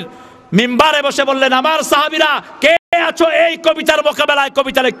নববীর মিম্বারে বসে বললেন, আমার সাহাবীরা কে আছো এই কবিতার মোকাবেলায়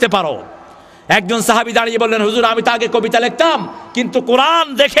কবিতা লিখতে পারো? একজন সাহাবী দাঁড়িয়ে বললেন, হুজুর আমি তো আগে কবিতা লিখতাম, কিন্তু কোরআন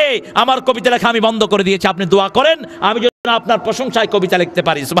দেখে আমার কবিতা লেখা আমি বন্ধ করে দিয়েছি, আপনি দোয়া করেন আমি যেন আপনার প্রশংসায় কবিতা লিখতে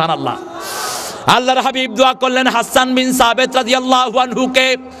পারি। সুবহানাল্লাহ। আল্লাহর হাবিব দোয়া করলেন হাসান বিন সাবিত রাদিয়াল্লাহু আনহুকে।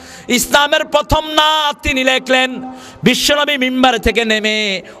 ইসলামের প্রথম নাত তিনি লিখলেন। বিশ্বনবী মিম্বার থেকে নেমে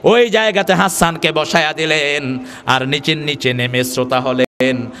ওই জায়গাতে হাসানকে বসায়া দিলেন, আর নিচে নেমে শ্রোতা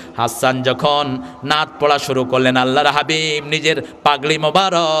হলেন। হাসান যখন নাত পড়া শুরু করলেন, আল্লাহর হাবিব নিজের পাগড়ি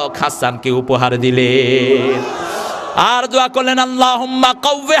মোবারক হাসানকে উপহার দিলেন। আর দোয়া করলেন, আল্লাহুম্মা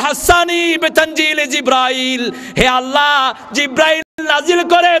কাওয়ি হাসানি বিতানজিল জিব্রাইল, হে আল্লাহ জিব্রাইল নাজিল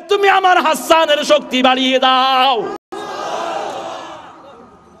করে তুমি আমার হাসানের শক্তি বাড়িয়ে দাও।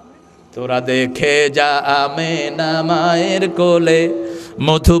 তোরা দেখে যা আমেনা মায়ের কোলে,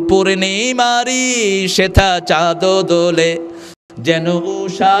 মধু পূর্ণিমারি সেথা চাঁদ দোলে, যেন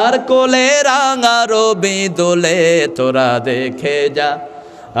উষার কোলে রাঙা রবি দোলে। তোরা দেখে যা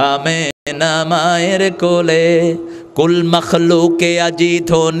আমেনা মায়ের কোলে, কুল মখলুকে আজি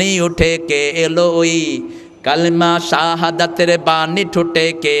ধ্বনি উঠে কে এলো ওই কালিমা শাহাদাতের বাণী ঠোঁটে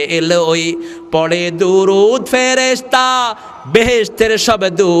কে এলো ওই পড়ে দুরুদ ফেরেশতা বেহেশতের সব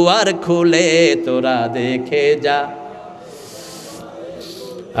দুয়ার খুলে তোরা দেখে যা।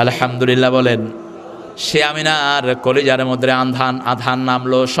 আলহামদুলিল্লাহ বলেন। সে আমিনার কলিজার মধ্যে আধান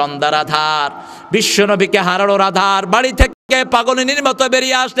নামলো, সন্ধ্যার আধার, বিশ্বনবীকে হারানোর আধার। বাড়ি থেকে পাগলিনীর মতো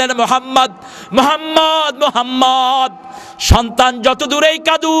বেরিয়ে আসলেন মুহাম্মদ, মুহাম্মদ, মুহাম্মদ। সন্তান যত দূরেই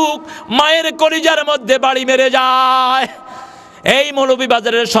কাঁদুক, মায়ের কলিজার মধ্যে বাড়ি মেরে যায়। এই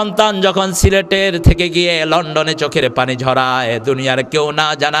মৌলভীবাজারের সন্তান যখন সিলেটের থেকে গিয়ে লন্ডনে চোখের পানি ঝরায়, দুনিয়ার কেউ না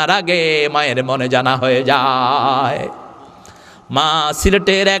জানার আগে মায়ের মনে জানা হয়ে যায়। মা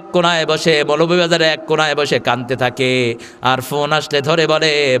সিলেটের এক কোনায় বসে, মৌলভীবাজারের এক কোনায় বসে কাঁদতে থাকে, আর ফোন আসলে ধরে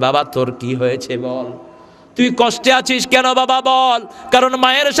বলে, বাবা তোর কি হয়েছে বল, তুই কষ্টে আছিস কেন বাবা বল। কারণ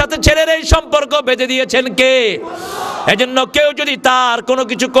মায়ের সাথে ছেলের এই সম্পর্ক বেঁধে দিয়েছেন কে? এজন্য কেউ যদি তার কোনো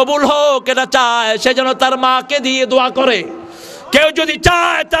কিছু কবুল হোক এটা চায়, সে যেন তার মাকে দিয়ে দোয়া করে। কেউ যদি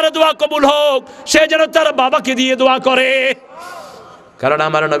চায় তার দোয়া কবুল হোক, সে যেন তার বাবাকে দিয়ে দোয়া করে। কারণ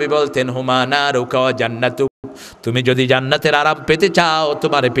আমার নবী বলতেন, হুমানা রুকা জান্নাতু, তুমি যদি জান্নাতের আরাম পেতে চাও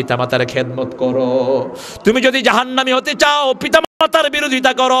তোমার পিতামাতার খেদমত করো। তুমি যদি জাহান্নামী হতে চাও পিতামাতার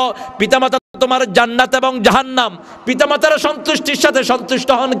বিরোধিতা করো। পিতামাতা তোমার জান্নাত এবং জাহান্নাম, পিতামাতার সন্তুষ্টির সাথে সন্তুষ্ট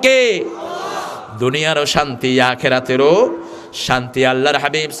হন কে? দুনিয়ারও শান্তি, আখিরাতেরও শান্তি। আল্লাহর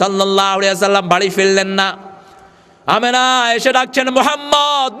হাবিব সাল্লাল্লাহু আলাইহি ওয়াসাল্লাম বাড়ি ফিরলেন না। আমেনা এসে ডাকছেন,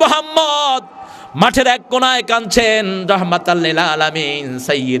 মুহাম্মদ, মুহাম্মদ। মাঠের এক কোনায় কাঁদছেন রাহমাতাল লিল আলামিন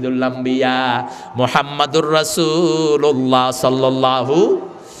সাইয়্যিদুল আম্বিয়া মুহাম্মাদুর রাসূলুল্লাহ সাল্লাল্লাহু।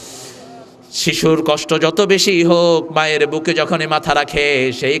 শিশুর কষ্ট যত বেশি হোক, মায়ের বুকে যখনই মাথা রাখে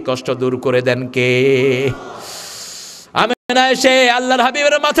সেই কষ্ট দূর করে দেন কে? আমেনা এসে আল্লাহর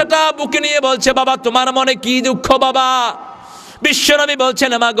হাবিবের মাথাটা বুকে নিয়ে বলছে, বাবা তোমার মনে কি দুঃখ বাবা? বিশ্বনবী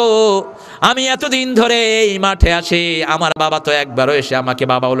বলছেন, মাগো আমি এতদিন ধরে এই মাঠে আসি, আমার বাবা তো একবারও এসে আমাকে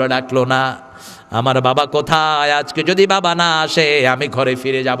বাবা বলে ডাকলো না। আমার বাবা কোথায়? আজকে যদি বাবা না আসে আমি ঘরে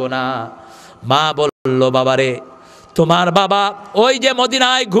ফিরে যাব না। মা বলল, বাবারে তোমার বাবা ওই যে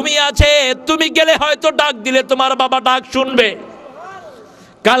মদিনায় ঘুমিয়ে আছে, তুমি গেলে হয়তো ডাক দিলে তোমার বাবা ডাক শুনবে।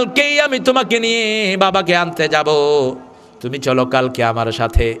 কালকেই আমি তোমাকে নিয়ে বাবাকে আনতে যাব, তুমি চলো কালকে আমার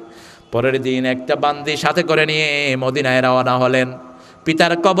সাথে। পরের দিন একটা বান্দি সাথে করে নিয়ে মদিনায় রওনা হলেন।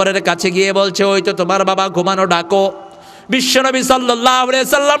 পিতার কবরের কাছে গিয়ে বলছে, ওই তো তোমার বাবা ঘুমানো, ডাকো। বিশ্বনবী সাল্লাল্লাহু আলাইহি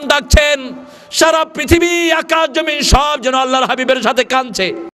সাল্লাম ডাকছেন, সারা পৃথিবী আকাশ জমিন সব যেন আল্লাহর হাবিবের সাথে কাঁদছে।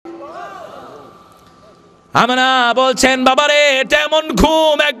 আমেনা বলছেন, বাবারে এটা এমন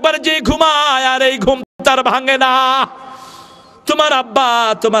ঘুম, একবার যে ঘুমায় আর এই ঘুম তার ভাঙে না। তোমার আব্বা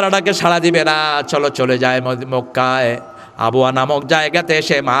তোমার ডাকে সাড়া দিবে না, চলো চলে যায় মক্কায়। আবুয়া নামক জায়গাতে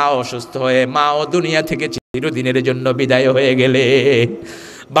এসে মা অসুস্থ হয়ে, মাও দুনিয়া থেকে চিরদিনের জন্য বিদায় হয়ে গেলে।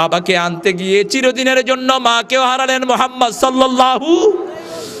 বাবাকে আনতে গিয়ে চিরদিনের জন্য মাকেও হারালেন মুহাম্মদ সাল্লাল্লাহু।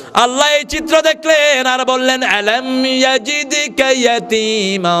 আল্লাহ এই চিত্র দেখলেন আর বললেন, আলাম ইয়াজিদকা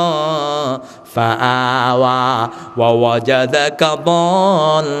ইয়াতীমা ফাআওয়া ওয়া ওয়াজাদাকা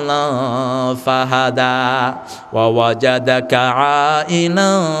দাল্লা ফাহাদা ওয়া ওয়াজাদাকা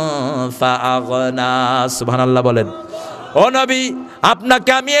আইলান ফাআগনা। সুবহানাল্লাহ বলেন। ও নবী,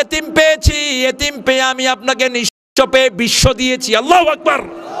 আপনাকে আমি এতিম পেয়েছি, এতিম পেয়ে আমি আপনাকে নিঃস্ব পেয়ে বিশ্ব দিয়েছি। আল্লাহু আকবার।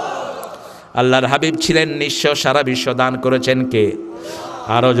 আল্লাহর হাবিব ছিলেন নিঃস্ব, সারা বিশ্ব দান করেছেন কে?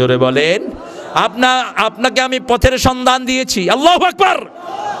 আরো জোরে বলেন। আপনাকে আমি পথের সন্ধান দিয়েছি। আল্লাহু আকবার।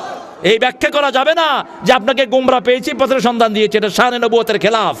 এই ব্যাখ্যা করা যাবে না যে আপনাকে গোমরা পেয়েছি, পথের সন্ধান দিয়েছি, এটা শানে নবুয়তের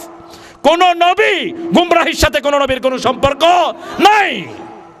খেলাফ। কোন নবী গোমরাহির সাথে কোন নবীর কোনো সম্পর্ক নাই।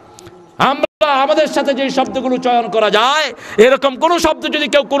 আমরা আমাদের সাথে যে শব্দগুলো চয়ন করা যায়, এরকম কোন শব্দ যদি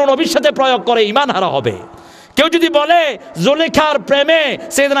কেউ কোন নবীর সাথে প্রয়োগ করে ঈমান হারা হবে। কেউ যদি বলে জুলেখার প্রেমে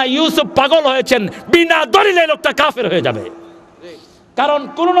সাইয়েদনা ইউসুফ পাগল হয়েছেন, বিনা দলিলে লোকটা কাফের হয়ে যাবে। কারণ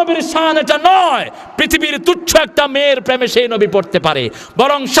কোন নবীর শান এটা নয় পৃথিবীর তুচ্ছ একটা মেয়ের প্রেমে সেই নবী পড়তে পারে,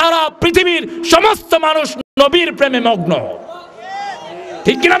 বরং সারা পৃথিবীর সমস্ত মানুষ নবীর প্রেমে মগ্ন।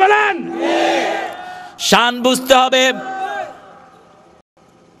 ঠিক কিনা বলেন? শান বুঝতে হবে।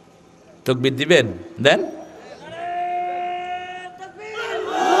 তাকবীর দিবেন, দেন।